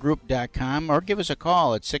 HittnerGroup.com, or give us a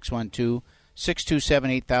call at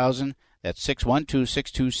 612-627-8000. That's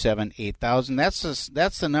 612-627-8000.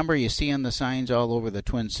 That's the number you see on the signs all over the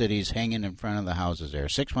Twin Cities hanging in front of the houses there,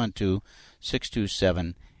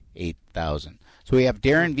 612-627-8000. So we have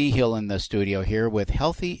Darren Vigil in the studio here with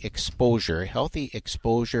Healthy Exposure, Healthy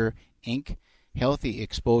Exposure Inc.,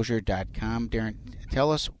 healthyexposure.com. Darren,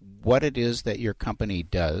 tell us what it is that your company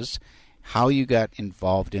does, how you got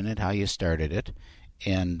involved in it, how you started it,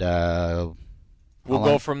 and we'll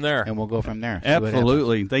go from there. And we'll go from there.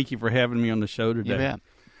 Absolutely. Thank you for having me on the show today. You bet.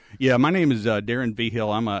 Yeah, my name is Darren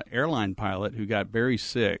Vigil. I'm an airline pilot who got very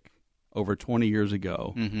sick over 20 years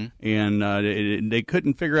ago. Mm-hmm. And they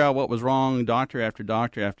couldn't figure out what was wrong, doctor after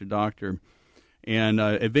doctor after doctor. And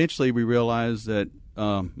eventually we realized that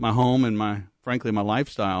my home and frankly my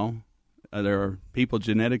lifestyle, there are people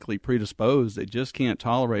genetically predisposed that just can't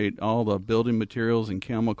tolerate all the building materials and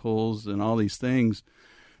chemicals and all these things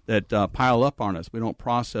that pile up on us. We don't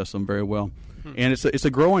process them very well. And it's a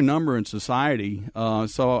growing number in society.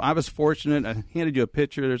 So I was fortunate. I handed you a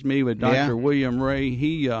picture. There's me with Dr. William Ray.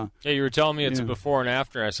 Yeah, you were telling me it's a before and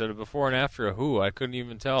after. I said a before and after of who? I couldn't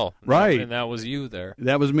even tell. Right. And that was you there.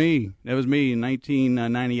 That was me. That was me in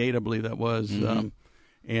 1998, I believe that was.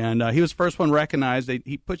 And he was the first one recognized.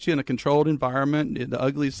 He puts you in a controlled environment. The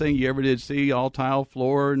ugliest thing you ever did see, all tile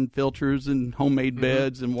floor and filters and homemade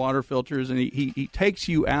beds and water filters. And he takes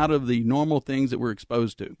you out of the normal things that we're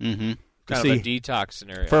exposed to. Kind of a detox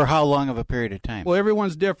scenario. For how long of a period of time? Well,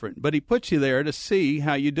 everyone's different, but he puts you there to see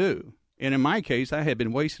how you do. And in my case, I had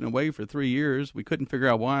been wasting away for 3 years. We couldn't figure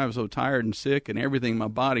out why I was so tired and sick and everything. My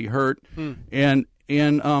body hurt. And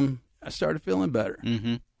I started feeling better.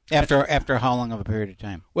 After how long of a period of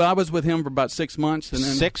time? Well, I was with him for about 6 months, and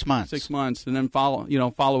then 6 months. 6 months, and then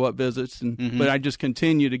follow up visits, and but I just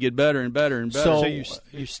continued to get better and better and better. So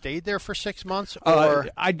you stayed there for 6 months, or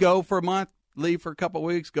I'd go for a month, leave for a couple of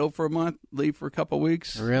weeks, go for a month, leave for a couple of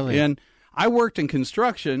weeks. Really? And I worked in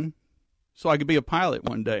construction, so I could be a pilot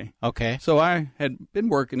one day. Okay. So I had been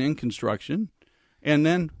working in construction, and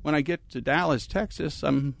then when I get to Dallas, Texas,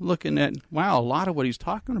 I'm looking at a lot of what he's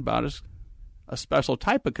talking about is a special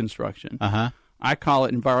type of construction. I call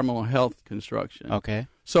it environmental health construction. Okay.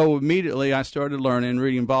 So immediately I started learning,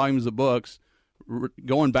 reading volumes of books,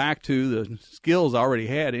 going back to the skills I already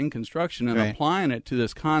had in construction and applying it to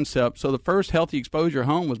this concept. So the first healthy exposure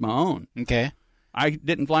home was my own. Okay. I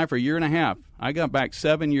didn't fly for a year and a half. I got back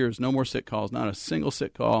 7 years, no more sick calls, not a single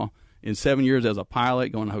sick call in 7 years as a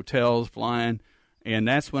pilot, going to hotels, flying. And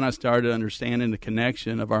that's when I started understanding the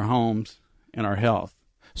connection of our homes and our health.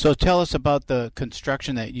 So tell us about the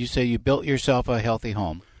construction that you say you built yourself a healthy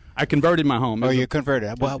home. I converted my home. You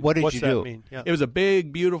converted. What did you do? Mean? Yeah. It was a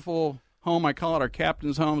big, beautiful home. I call it our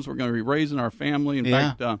captain's homes. We're going to be raising our family. In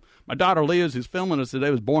fact, my daughter Liz, who's filming us today,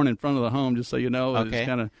 was born in front of the home, just so you know. Okay.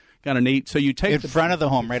 It's kind of neat. So you take in front of the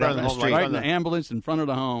home, right on the street. Right in the ambulance in front of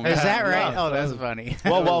the home. Is that right? Oh, that's funny.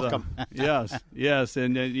 Well, welcome. Yes.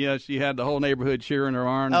 And she had the whole neighborhood cheering her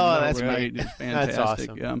on. Oh, that's great. It's fantastic.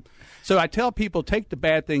 That's awesome. So I tell people, take the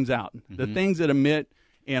bad things out, the things that emit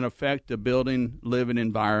and affect the building, living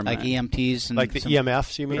environment. Like EMTs? And like the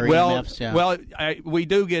EMFs, you mean? Well, we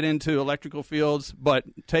do get into electrical fields, but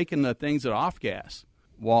taking the things that are off gas,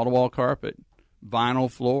 wall-to-wall carpet, vinyl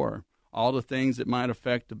floor, all the things that might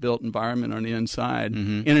affect the built environment on the inside.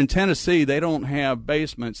 And in Tennessee, they don't have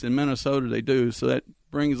basements. In Minnesota, they do. So that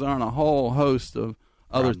brings on a whole host of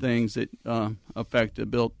other things that affect the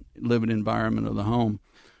built living environment of the home.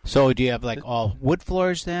 So do you have like all wood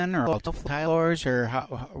floors then, or all tile floors, or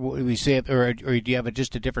how we say it, or do you have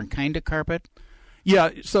just a different kind of carpet? Yeah,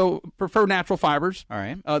 so prefer natural fibers. All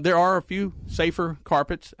right. There are a few safer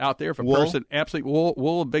carpets out there. If a person absolutely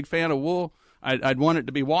wool, a big fan of wool. I'd want it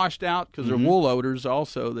to be washed out because there are wool odors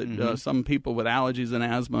also that some people with allergies and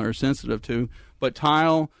asthma are sensitive to. But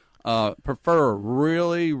tile, prefer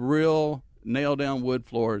really real nail-down wood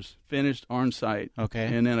floors, finished on site. Okay.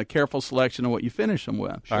 And then a careful selection of what you finish them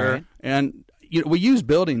with. Sure. All right. And we use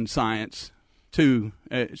building science to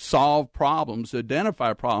solve problems, to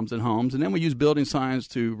identify problems in homes, and then we use building science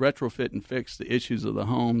to retrofit and fix the issues of the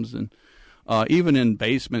homes. And even in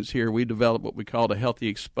basements here, we develop what we call the healthy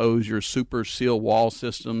exposure super seal wall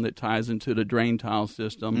system that ties into the drain tile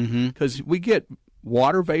system, because we get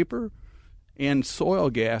water vapor and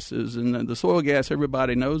soil gases, and the soil gas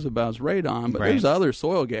everybody knows about is radon, but there's other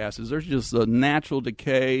soil gases. There's just the natural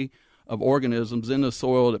decay of organisms in the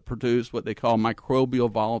soil that produce what they call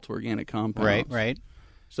microbial volatile organic compounds. Right.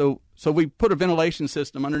 So we put a ventilation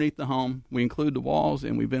system underneath the home. We include the walls,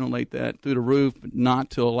 and we ventilate that through the roof,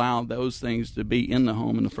 not to allow those things to be in the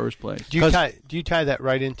home in the first place. Do you tie that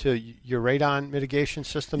right into your radon mitigation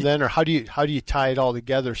system then, or how do you tie it all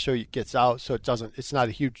together so it gets out, so it's not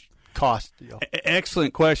a huge cost deal?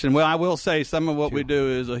 Excellent question. Well, I will say some of what we do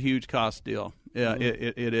is a huge cost deal. Yeah,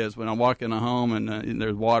 it is. When I walk in a home and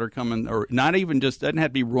there's water coming, or not even just, doesn't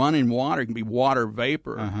have to be running water, it can be water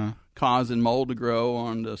vapor causing mold to grow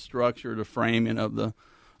on the structure, the framing of the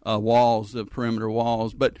walls, the perimeter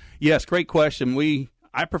walls. But yes, great question.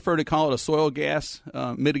 I prefer to call it a soil gas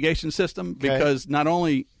mitigation system because not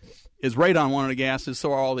only is radon one of the gases,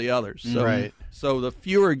 so are all the others. So the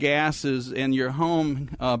fewer gases in your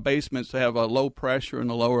home basements have a low pressure in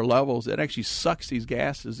the lower levels, it actually sucks these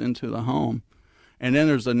gases into the home. And then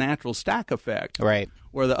there's a natural stack effect,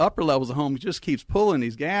 where the upper levels of homes just keeps pulling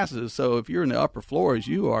these gases. So if you're in the upper floors,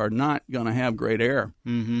 you are not going to have great air.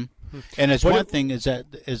 And it's one thing is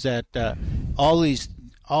that all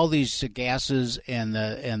these gases and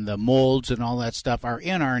the molds and all that stuff are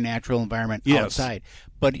in our natural environment outside,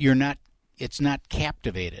 but it's not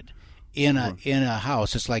captivated. in a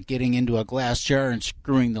house. It's like getting into a glass jar and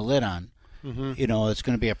screwing the lid on. Mm-hmm. It's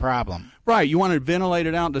going to be a problem. Right. You want to ventilate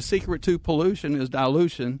it out. The secret to pollution is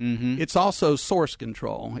dilution. Mm-hmm. It's also source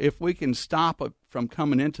control. If we can stop it from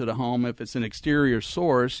coming into the home, if it's an exterior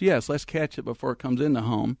source, yes, let's catch it before it comes in the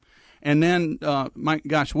home. And then,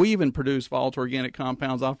 we even produce volatile organic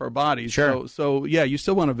compounds off our bodies. Sure. So yeah, you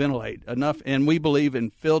still want to ventilate enough. And we believe in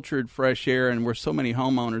filtered fresh air, and where so many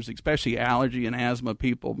homeowners, especially allergy and asthma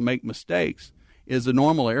people, make mistakes, is the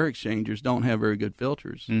normal air exchangers don't have very good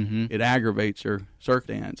filters. Mm-hmm. It aggravates their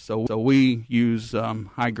circumstance. So we use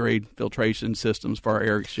high-grade filtration systems for our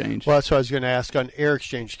air exchange. Well, that's what I was going to ask on air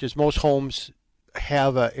exchange, because most homes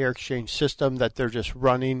have an air exchange system that they're just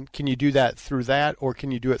running. Can you do that through that, or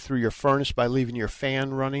can you do it through your furnace by leaving your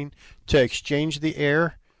fan running to exchange the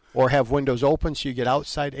air, or have windows open so you get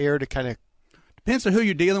outside air to kind of... Depends on who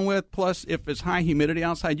you're dealing with. Plus, if it's high humidity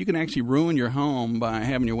outside, you can actually ruin your home by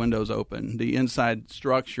having your windows open. The inside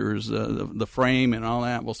structures, the frame and all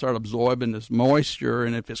that will start absorbing this moisture,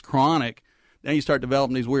 and if it's chronic, then you start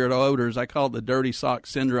developing these weird odors. I call it the dirty sock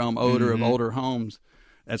syndrome odor of older homes.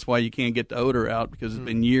 That's why you can't get the odor out, because it's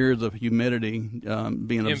been years of humidity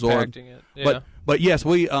being absorbed. Impacting it. Yeah. But yes,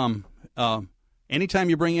 we anytime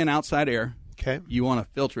you bring in outside air, you want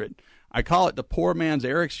to filter it. I call it the poor man's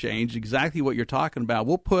air exchange, exactly what you're talking about.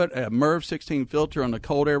 We'll put a MERV 16 filter on the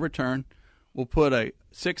cold air return. We'll put a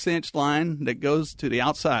 6-inch line that goes to the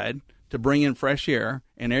outside to bring in fresh air,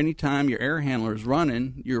 and any time your air handler is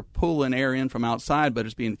running, you're pulling air in from outside, but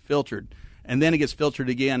it's being filtered. And then it gets filtered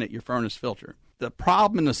again at your furnace filter. The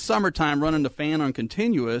problem in the summertime running the fan on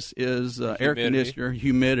continuous is air conditioner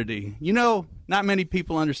humidity. Not many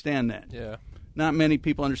people understand that. Yeah. Not many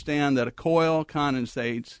people understand that a coil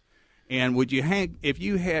condensates. And if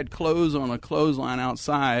you had clothes on a clothesline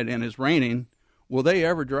outside and it's raining, will they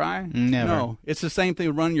ever dry? Never. No. It's the same thing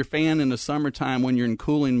with running your fan in the summertime when you're in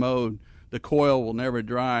cooling mode. The coil will never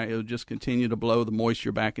dry. It'll just continue to blow the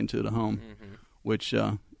moisture back into the home, which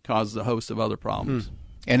causes a host of other problems.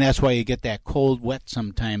 And that's why you get that cold, wet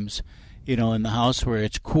sometimes, in the house where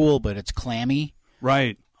it's cool but it's clammy.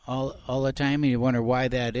 Right. All the time, and you wonder why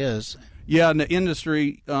that is. Yeah, in the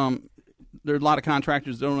industry, there are a lot of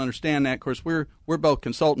contractors that don't understand that. Of course, we're both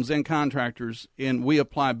consultants and contractors, and we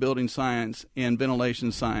apply building science and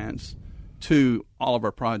ventilation science to all of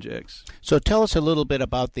our projects. So tell us a little bit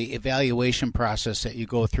about the evaluation process that you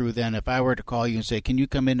go through then. If I were to call you and say, can you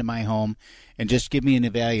come into my home and just give me an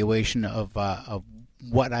evaluation of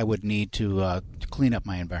what I would need to clean up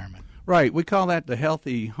my environment? Right. We call that the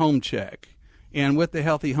Healthy Home Check. And with the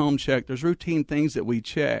Healthy Home Check, there's routine things that we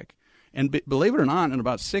check. And believe it or not, in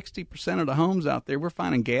about 60% of the homes out there, we're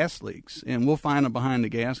finding gas leaks, and we'll find them behind the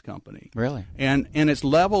gas company. Really? And it's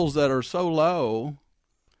levels that are so low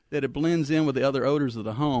that it blends in with the other odors of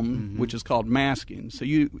the home, which is called masking. So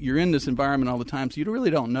you're in this environment all the time, so you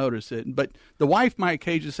really don't notice it. But the wife might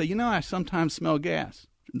occasionally say, I sometimes smell gas.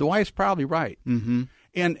 The wife's probably right. Mm-hmm.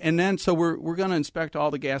 And then so we're going to inspect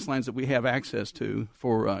all the gas lines that we have access to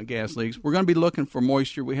for gas leaks. We're going to be looking for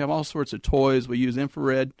moisture. We have all sorts of toys. We use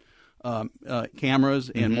infrared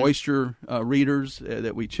cameras and moisture readers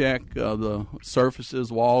that we check the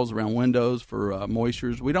surfaces, walls, around windows for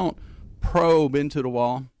moistures. We don't probe into the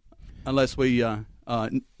wall unless we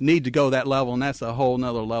need to go that level, and that's a whole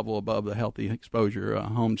nother level above the Healthy Exposure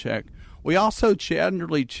Home Check. We also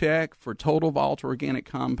generally check for total volatile organic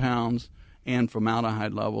compounds and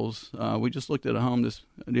formaldehyde levels. We just looked at a home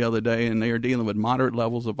the other day, and they are dealing with moderate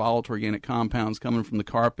levels of volatile organic compounds coming from the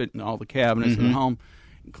carpet and all the cabinets in the home,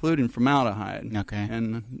 including formaldehyde. Okay.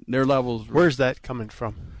 And their levels... Where's that coming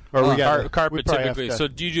from? Carpet typically. So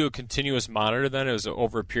do you do a continuous monitor then? Is it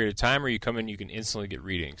over a period of time, or you come in you can instantly get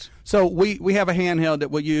readings? So we have a handheld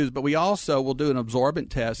that we'll use, but we also will do an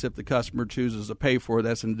absorbent test if the customer chooses to pay for it.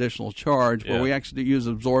 That's an additional charge, where we actually use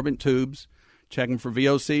absorbent tubes, checking for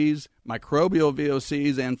VOCs, microbial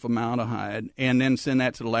VOCs, and formaldehyde, and then send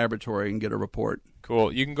that to the laboratory and get a report.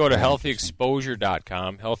 Cool. You can go to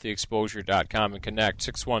healthyexposure.com, and connect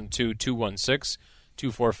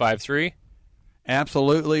 612-216-2453.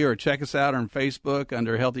 Absolutely, or check us out on Facebook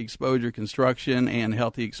under Healthy Exposure Construction and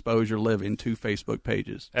Healthy Exposure Living, 2 Facebook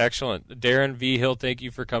pages. Excellent. Darren V. Hill, thank you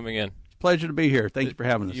for coming in. Pleasure to be here. Thank you for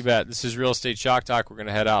having us. You bet. This is Real Estate Shock Talk. We're going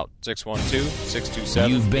to head out. 612-627-8000.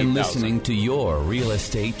 You've been listening to your Real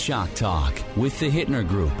Estate Shock Talk with the Hittner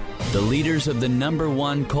Group, the leaders of the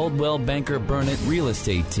 #1 Coldwell Banker Burnett real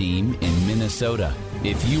estate team in Minnesota.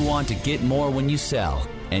 If you want to get more when you sell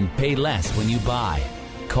and pay less when you buy,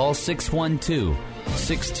 call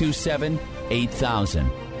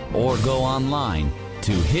 612-627-8000 or go online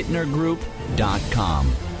to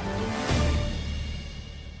hittnergroup.com.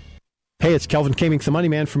 Hey, it's Kelvin Kamink, the Money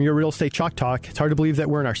Man from Your Real Estate Chalk Talk. It's hard to believe that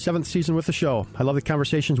we're in our 7th season with the show. I love the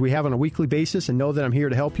conversations we have on a weekly basis and know that I'm here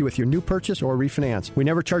to help you with your new purchase or refinance. We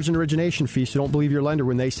never charge an origination fee, so don't believe your lender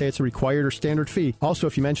when they say it's a required or standard fee. Also,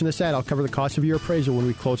 if you mention this ad, I'll cover the cost of your appraisal when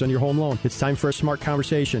we close on your home loan. It's time for a smart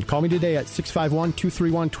conversation. Call me today at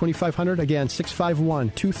 651-231-2500. Again,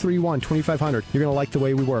 651-231-2500. You're going to like the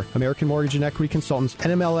way we work. American Mortgage and Equity Consultants,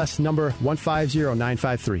 NMLS number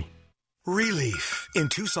 150953. Relief in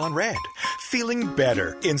Tucson Red. Feeling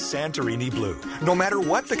better in Santorini Blue. No matter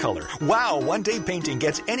what the color, Wow One Day Painting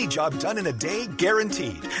gets any job done in a day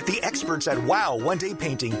guaranteed. The experts at Wow One Day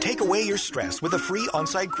Painting take away your stress with a free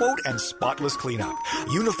on-site quote and spotless cleanup.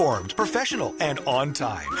 Uniformed, professional, and on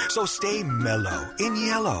time. So stay mellow in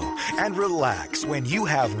yellow and relax when you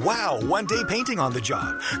have Wow One Day Painting on the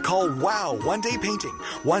job. Call Wow One Day Painting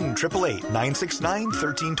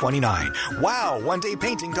 1-888-969-1329.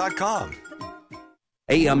 WowOneDayPainting.com.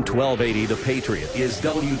 AM 1280 The Patriot is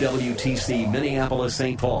WWTC Minneapolis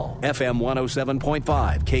St. Paul, FM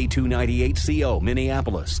 107.5, K298CO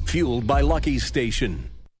Minneapolis, fueled by Lucky's Station.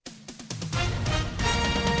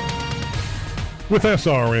 With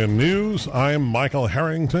SRN News, I'm Michael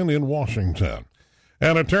Harrington in Washington.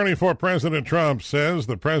 An attorney for President Trump says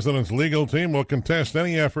the president's legal team will contest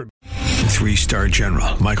any effort. 3-star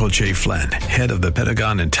General Michael J. Flynn, head of the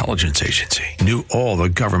Pentagon Intelligence Agency, knew all the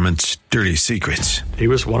government's dirty secrets. He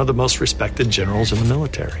was one of the most respected generals in the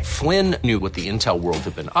military. Flynn knew what the intel world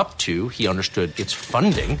had been up to. He understood its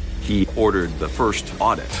funding. He ordered the first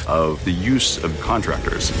audit of the use of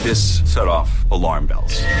contractors. This set off alarm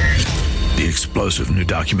bells. The explosive new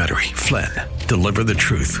documentary, Flynn, Deliver the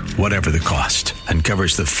Truth, Whatever the Cost,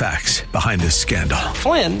 uncovers the facts behind this scandal.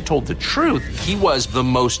 Flynn told the truth. He was the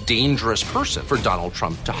most dangerous person for Donald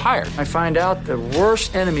Trump to hire. I find out the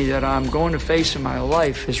worst enemy that I'm going to face in my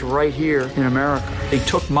life is right here in America. They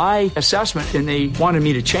took my assessment and they wanted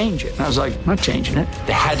me to change it. And I was like, I'm not changing it.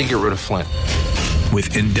 They had to get rid of Flynn.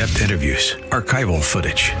 With in-depth interviews, archival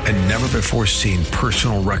footage, and never-before-seen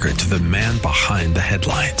personal records of the man behind the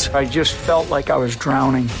headlines. I just felt like I was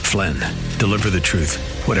drowning. Flynn, Deliver the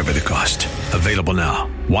Truth, Whatever the Cost. Available now.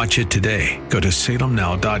 Watch it today. Go to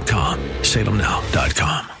salemnow.com.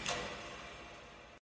 salemnow.com.